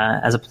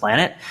as a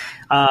planet.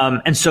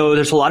 And so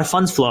there's a lot of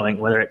funds flowing,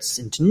 whether it's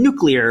into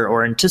nuclear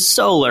or into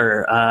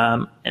solar,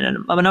 and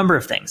a number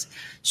of things.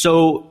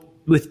 So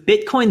with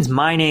Bitcoin's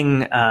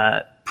mining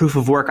proof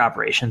of work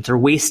operations, they're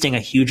wasting a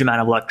huge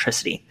amount of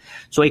electricity.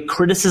 So a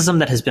criticism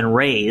that has been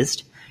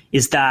raised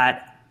is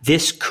that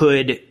this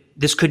could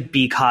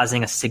be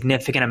causing a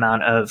significant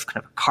amount of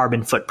kind of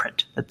carbon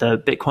footprint, that the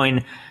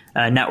Bitcoin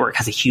network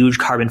has a huge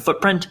carbon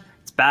footprint.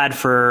 It's bad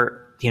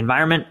for the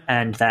environment,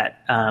 and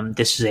that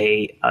this is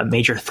a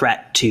major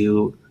threat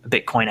to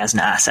Bitcoin as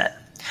an asset.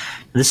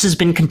 This has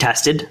been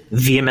contested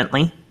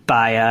vehemently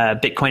by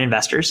Bitcoin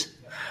investors.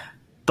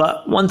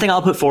 But one thing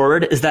I'll put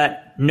forward is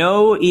that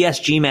no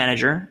ESG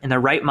manager in their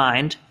right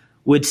mind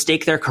would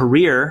stake their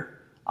career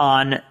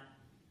on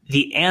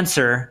the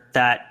answer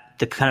that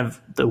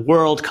the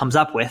world comes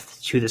up with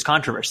to this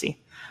controversy.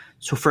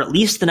 So for at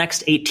least the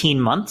next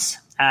 18 months,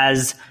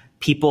 as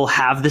people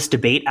have this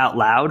debate out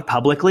loud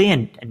publicly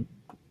and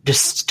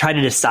just try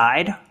to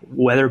decide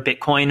whether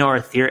Bitcoin or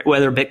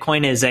whether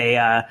Bitcoin is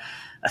a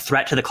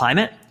threat to the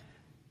climate,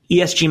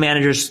 ESG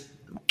managers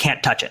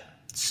can't touch it.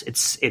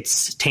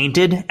 It's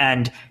tainted,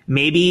 and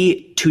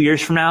maybe 2 years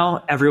from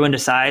now, everyone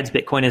decides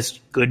Bitcoin is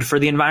good for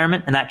the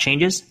environment, and that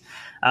changes.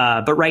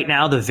 But right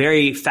now, the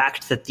very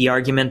fact that the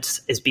argument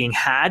is being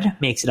had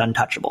makes it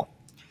untouchable.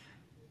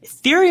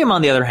 Ethereum,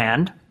 on the other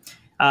hand,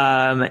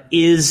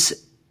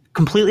 is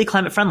completely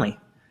climate friendly.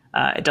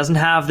 It doesn't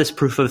have this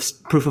proof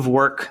of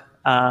work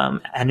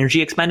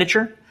energy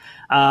expenditure,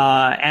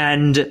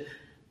 and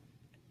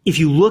if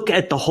you look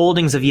at the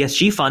holdings of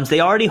ESG funds, they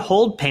already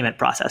hold payment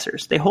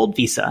processors. They hold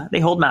Visa.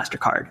 They hold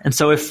MasterCard. And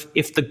so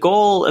if the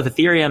goal of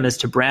Ethereum is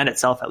to brand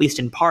itself, at least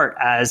in part,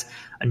 as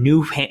a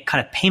new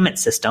kind of payment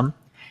system,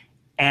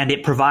 and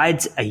it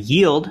provides a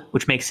yield,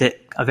 which makes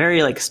it a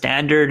very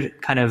standard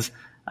kind of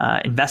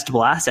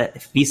investable asset.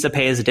 If Visa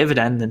pays a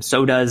dividend, then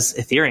so does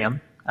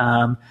Ethereum.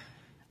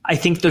 I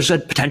think there's a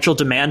potential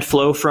demand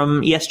flow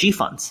from ESG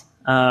funds.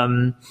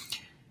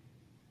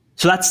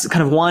 So that's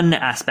kind of one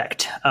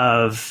aspect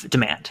of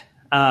demand.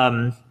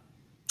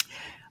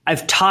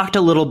 I've talked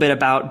a little bit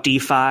about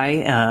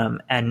DeFi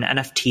and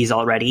NFTs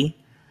already.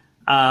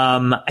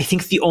 I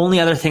think the only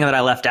other thing that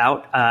I left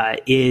out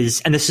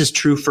is, and this is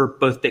true for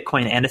both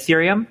Bitcoin and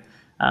Ethereum,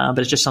 but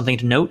it's just something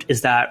to note,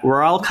 is that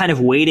we're all kind of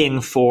waiting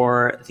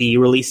for the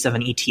release of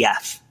an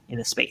ETF in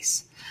the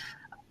space.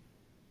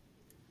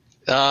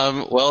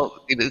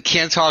 Well,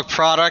 can't talk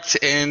product,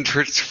 and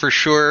for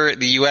sure,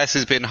 the U.S.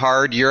 has been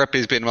hard. Europe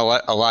has been a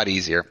lot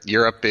easier.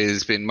 Europe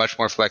has been much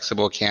more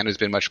flexible. Canada's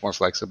been much more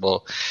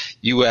flexible.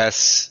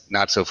 U.S.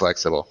 not so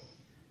flexible.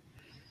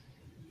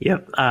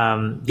 Yep.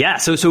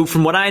 So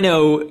from what I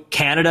know,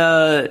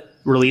 Canada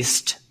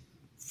released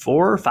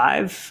 4 or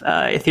 5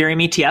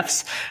 Ethereum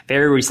ETFs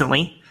very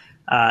recently.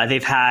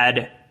 They've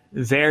had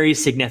very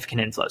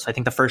significant inflows. I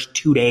think the first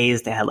 2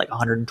 days they had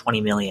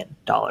 $120 million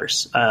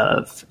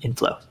of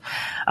inflow.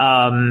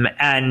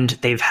 And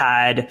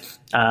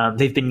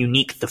they've been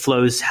unique. The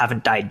flows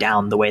haven't died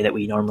down the way that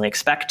we normally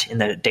expect in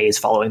the days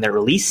following their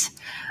release.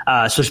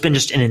 So there's been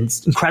just an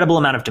incredible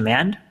amount of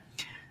demand.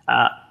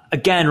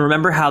 Again,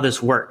 remember how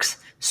this works.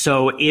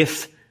 So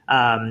if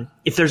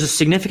there's a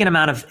significant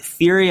amount of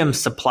Ethereum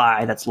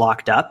supply that's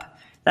locked up,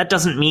 that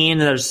doesn't mean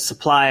there's a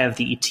supply of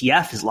the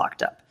ETF is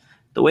locked up.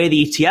 The way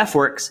the ETF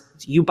works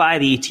is you buy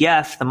the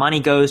ETF, the money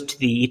goes to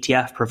the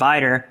ETF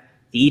provider.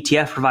 The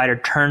ETF provider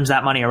turns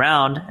that money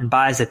around and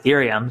buys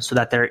Ethereum so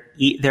that their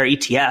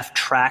ETF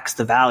tracks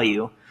the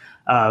value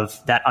of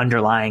that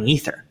underlying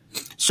Ether.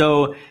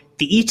 So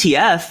the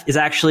ETF is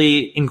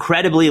actually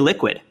incredibly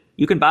liquid.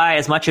 You can buy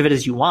as much of it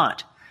as you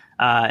want.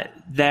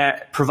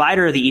 The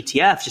provider of the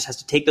ETF just has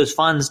to take those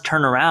funds,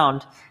 turn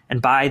around,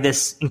 and buy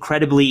this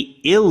incredibly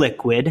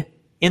illiquid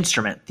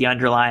instrument, the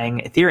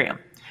underlying Ethereum.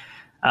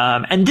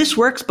 And this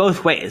works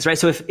both ways, right?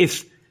 So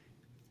if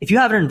you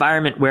have an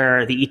environment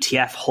where the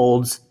ETF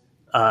holds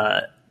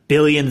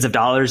billions of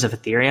dollars of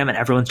Ethereum and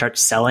everyone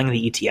starts selling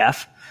the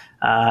ETF,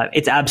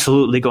 it's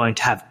absolutely going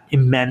to have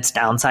immense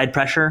downside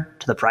pressure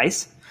to the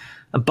price.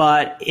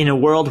 But in a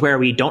world where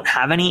we don't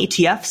have any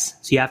ETFs,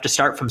 so you have to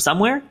start from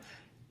somewhere,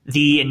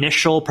 the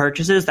initial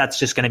purchases, that's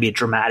just going to be a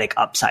dramatic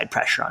upside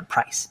pressure on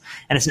price.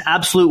 And it's an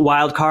absolute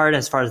wild card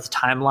as far as the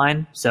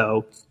timeline.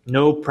 So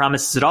no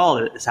promises at all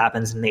that this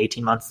happens in the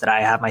 18 months that I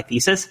have my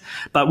thesis.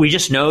 But we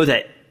just know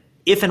that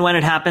if and when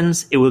it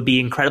happens, it will be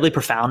incredibly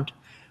profound.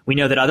 We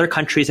know that other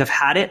countries have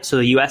had it, so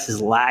the US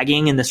is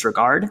lagging in this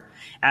regard.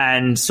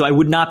 And so I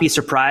would not be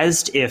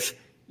surprised if,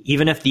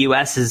 even if the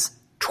US is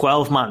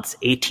 12 months,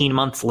 18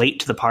 months late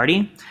to the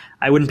party,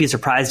 I wouldn't be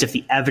surprised if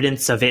the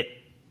evidence of it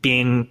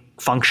being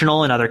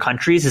functional in other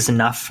countries is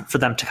enough for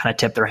them to kind of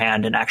tip their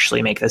hand and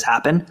actually make this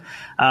happen.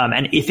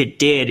 And if it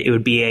did, it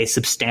would be a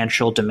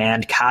substantial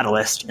demand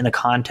catalyst in the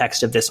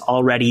context of this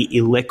already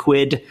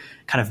illiquid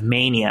kind of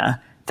mania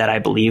that I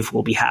believe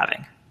we'll be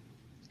having.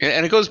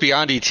 And it goes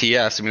beyond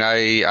ETFs. I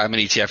mean, I'm an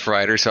ETF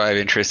provider, so I have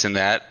interest in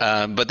that.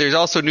 But there's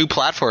also new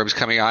platforms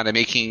coming on and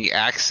making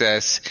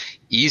access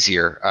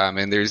easier.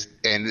 And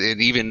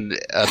even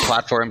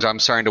platforms I'm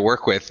starting to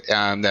work with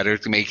that are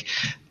to make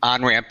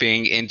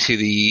on-ramping into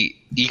the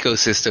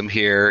ecosystem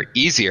here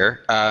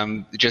easier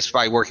just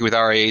by working with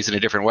RIAs in a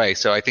different way.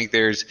 So I think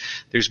there's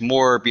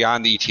more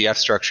beyond the ETF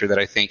structure that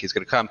I think is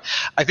going to come.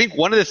 I think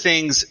one of the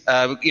things,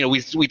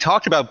 we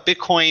talked about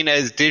Bitcoin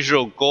as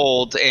digital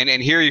gold,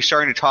 and here you're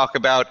starting to talk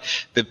about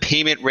the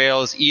payment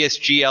rails,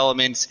 ESG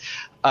elements.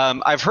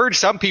 I've heard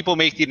some people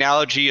make the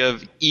analogy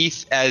of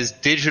ETH as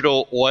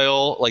digital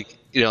oil, like,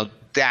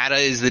 data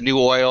is the new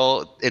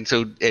oil, and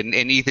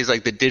ETH is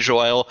like the digital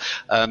oil.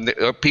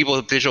 People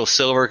have digital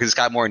silver because it's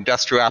got more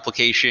industrial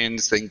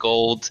applications than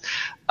gold.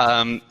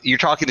 You're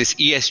talking this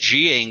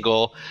ESG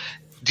angle.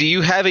 Do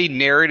you have a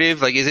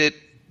narrative? Like, is it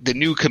the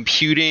new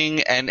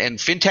computing and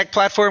fintech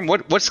platform?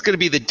 What's going to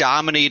be the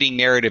dominating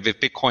narrative if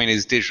Bitcoin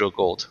is digital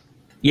gold?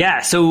 Yeah,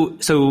 so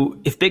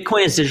if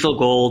Bitcoin is digital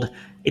gold,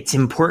 it's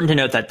important to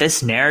note that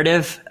this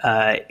narrative,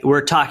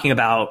 we're talking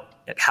about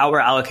how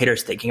are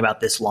allocators thinking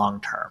about this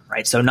long term,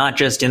 right? So not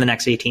just in the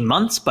next 18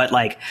 months, but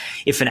like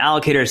if an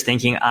allocator is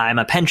thinking I'm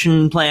a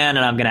pension plan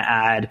and I'm going to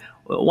add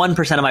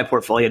 1% of my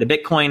portfolio to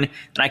Bitcoin,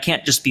 then I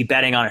can't just be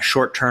betting on a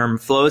short-term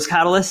flows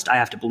catalyst. I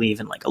have to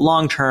believe in like a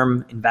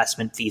long-term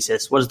investment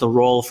thesis. What is the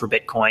role for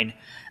Bitcoin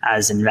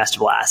as an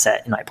investable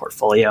asset in my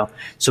portfolio?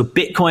 So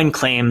Bitcoin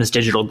claims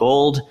digital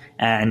gold,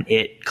 and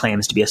it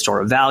claims to be a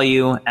store of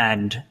value,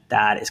 and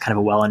that is kind of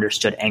a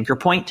well-understood anchor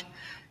point.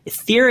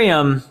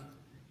 Ethereum,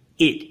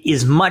 it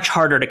is much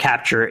harder to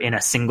capture in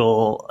a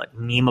single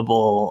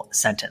memeable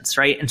sentence,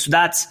 right? And so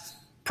that's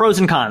pros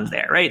and cons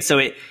there, right? So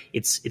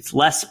it's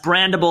less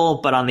brandable,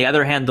 but on the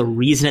other hand, the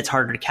reason it's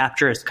harder to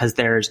capture is because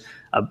there's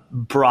a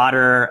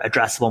broader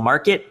addressable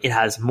market. It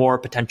has more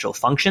potential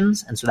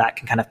functions, and so that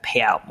can kind of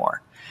pay out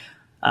more.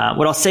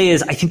 What I'll say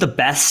is I think the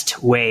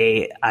best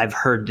way I've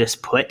heard this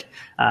put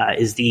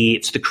is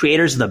the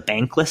creators of the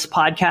Bankless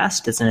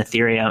podcast. It's an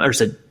Ethereum, or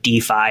it's a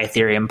DeFi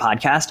Ethereum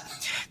podcast.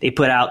 They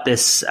put out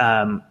this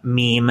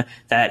meme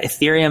that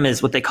Ethereum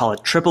is what they call a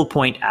triple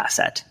point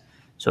asset.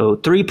 So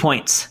 3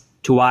 points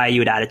to why you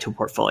would add it to a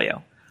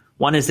portfolio.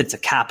 One is it's a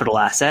capital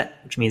asset,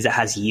 which means it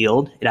has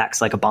yield. It acts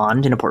like a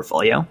bond in a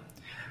portfolio.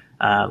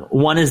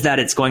 One is that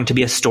it's going to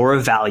be a store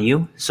of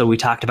value. So we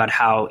talked about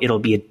how it'll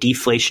be a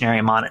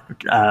deflationary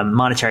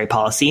monetary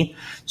policy.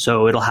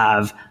 So it'll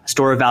have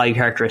store of value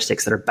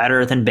characteristics that are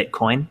better than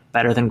Bitcoin,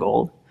 better than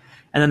gold.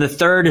 And then the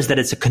third is that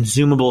it's a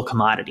consumable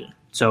commodity.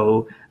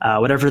 So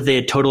whatever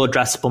the total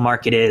addressable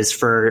market is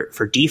for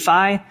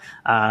DeFi,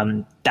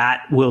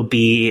 that will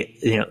be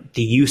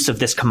the use of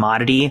this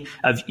commodity,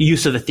 of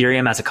use of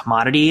Ethereum as a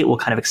commodity will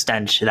kind of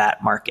extend to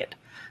that market.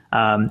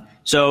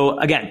 So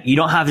again, you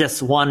don't have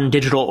this one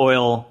digital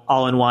oil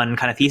all-in-one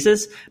kind of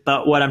thesis,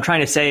 but what I'm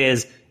trying to say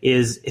is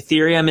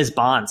Ethereum is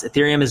bonds,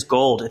 Ethereum is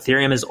gold,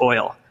 Ethereum is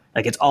oil.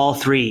 Like it's all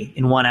three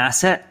in one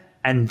asset,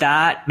 and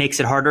that makes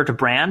it harder to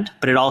brand,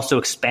 but it also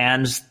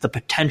expands the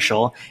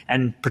potential,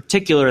 and in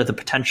particular the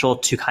potential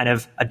to kind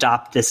of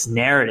adopt this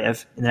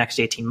narrative in the next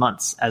 18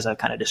 months, as I've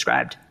kind of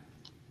described.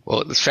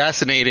 Well, it's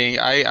fascinating.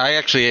 I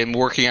actually am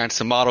working on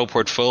some model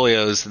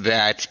portfolios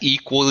that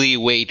equally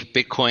weight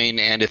Bitcoin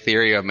and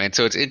Ethereum. And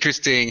so it's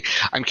interesting.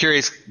 I'm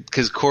curious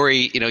because,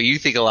 Corey, you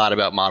think a lot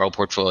about model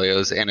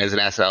portfolios, and as an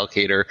asset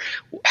allocator,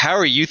 how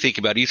are you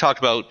thinking about it? You talked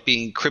about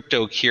being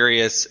crypto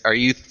curious. Are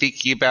you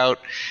thinking about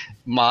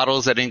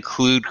models that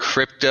include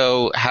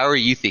crypto? How are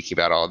you thinking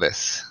about all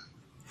this?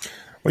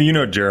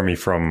 Well, Jeremy,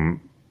 from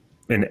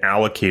an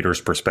allocator's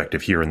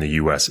perspective here in the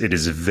US, it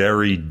is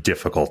very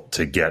difficult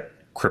to get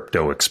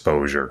crypto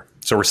exposure.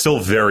 So we're still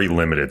very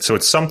limited. So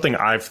it's something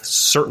I've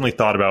certainly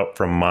thought about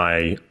from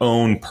my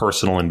own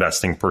personal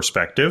investing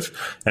perspective.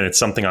 And it's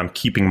something I'm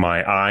keeping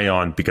my eye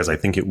on because I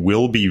think it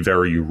will be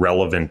very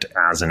relevant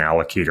as an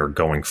allocator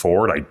going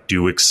forward. I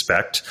do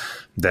expect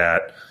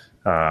that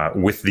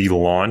with the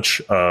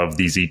launch of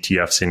these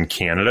ETFs in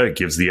Canada, it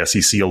gives the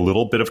SEC a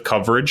little bit of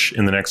coverage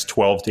in the next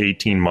 12 to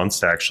 18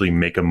 months to actually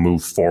make a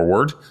move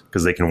forward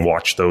because they can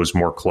watch those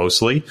more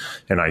closely.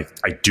 And I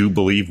do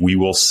believe we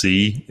will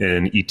see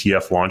an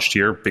ETF launched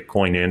here,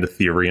 Bitcoin and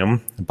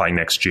Ethereum, by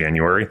next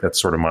January.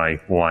 That's sort of my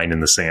line in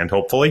the sand,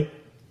 hopefully.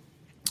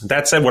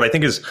 That said, what I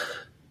think is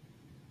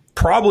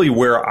probably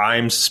where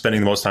I'm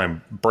spending the most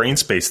time brain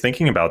space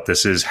thinking about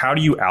this is how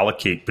do you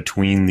allocate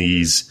between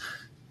these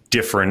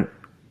different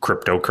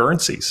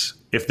cryptocurrencies?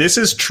 If this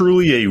is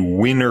truly a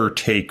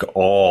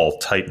winner-take-all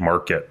type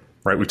market,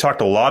 right? We talked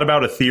a lot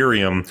about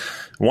Ethereum.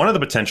 One of the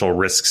potential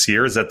risks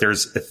here is that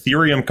there's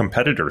Ethereum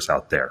competitors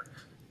out there,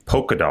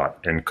 Polkadot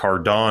and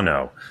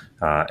Cardano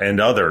and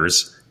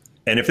others.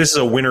 And if this is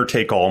a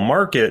winner-take-all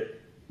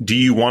market, do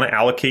you want to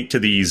allocate to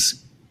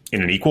these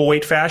in an equal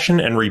weight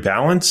fashion and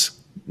rebalance?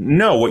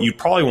 No, what you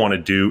probably want to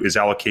do is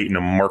allocate in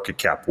a market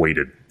cap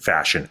weighted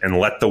fashion and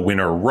let the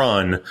winner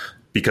run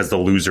because the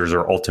losers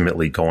are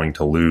ultimately going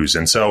to lose.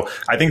 And so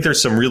I think there's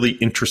some really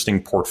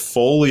interesting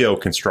portfolio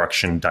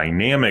construction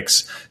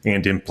dynamics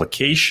and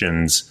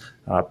implications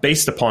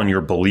based upon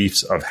your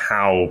beliefs of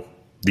how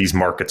these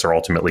markets are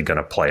ultimately going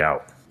to play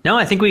out. No,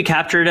 I think we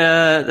captured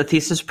the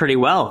thesis pretty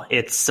well.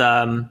 It's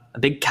a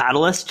big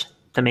catalyst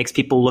that makes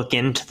people look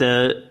into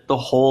the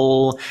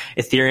whole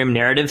Ethereum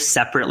narrative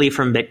separately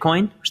from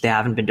Bitcoin, which they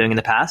haven't been doing in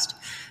the past.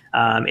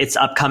 It's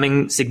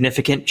upcoming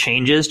significant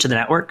changes to the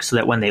network so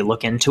that when they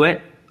look into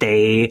it,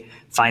 they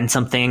find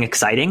something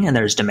exciting and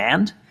there's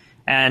demand.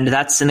 And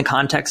that's in the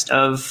context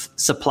of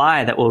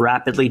supply that will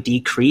rapidly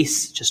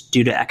decrease just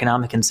due to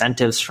economic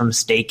incentives from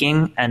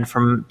staking and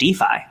from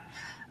DeFi.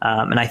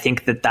 And I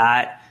think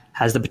that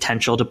has the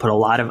potential to put a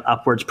lot of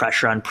upwards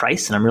pressure on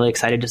price. And I'm really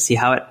excited to see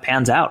how it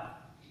pans out.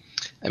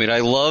 I mean, I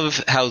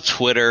love how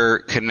Twitter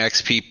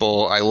connects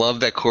people. I love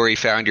that Corey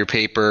found your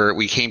paper.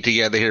 We came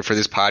together here for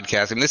this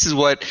podcast. And this is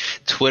what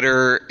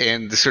Twitter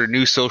and the sort of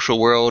new social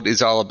world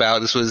is all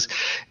about. This was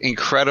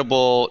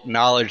incredible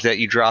knowledge that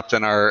you dropped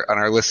on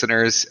our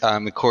listeners.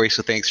 And Corey,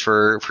 so thanks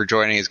for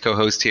joining as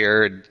co-host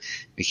here. And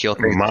Nikhil,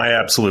 thanks. My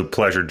absolute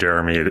pleasure,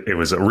 Jeremy. It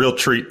was a real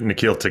treat,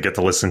 Nikhil, to get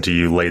to listen to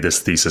you lay this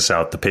thesis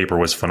out. The paper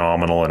was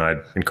phenomenal, and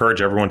I'd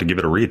encourage everyone to give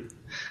it a read.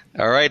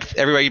 All right,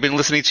 everybody, you've been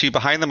listening to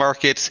Behind the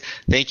Markets.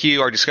 Thank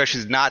you. Our discussion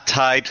is not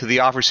tied to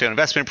the offers to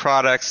investment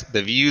products.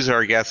 The views of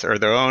our guests are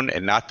their own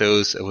and not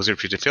those of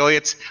WisdomTree's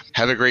affiliates.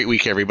 Have a great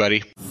week,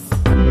 everybody.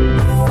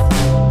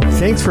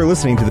 Thanks for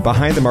listening to the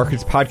Behind the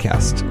Markets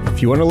podcast.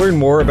 If you want to learn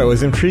more about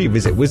WisdomTree,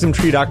 visit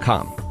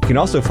wisdomtree.com. You can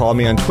also follow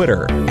me on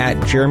Twitter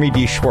at Jeremy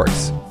D.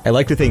 Schwartz. I'd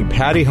like to thank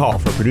Patty Hall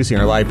for producing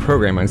our live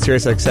program on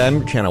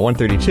SiriusXM channel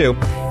 132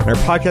 and our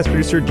podcast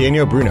producer,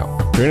 Daniel Bruno.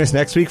 Join us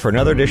next week for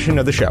another edition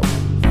of the show.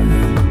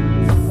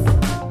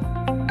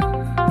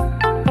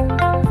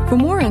 For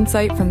more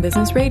insight from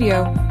Business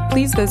Radio,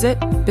 please visit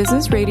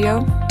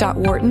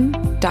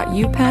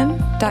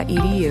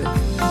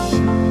businessradio.wharton.upenn.edu.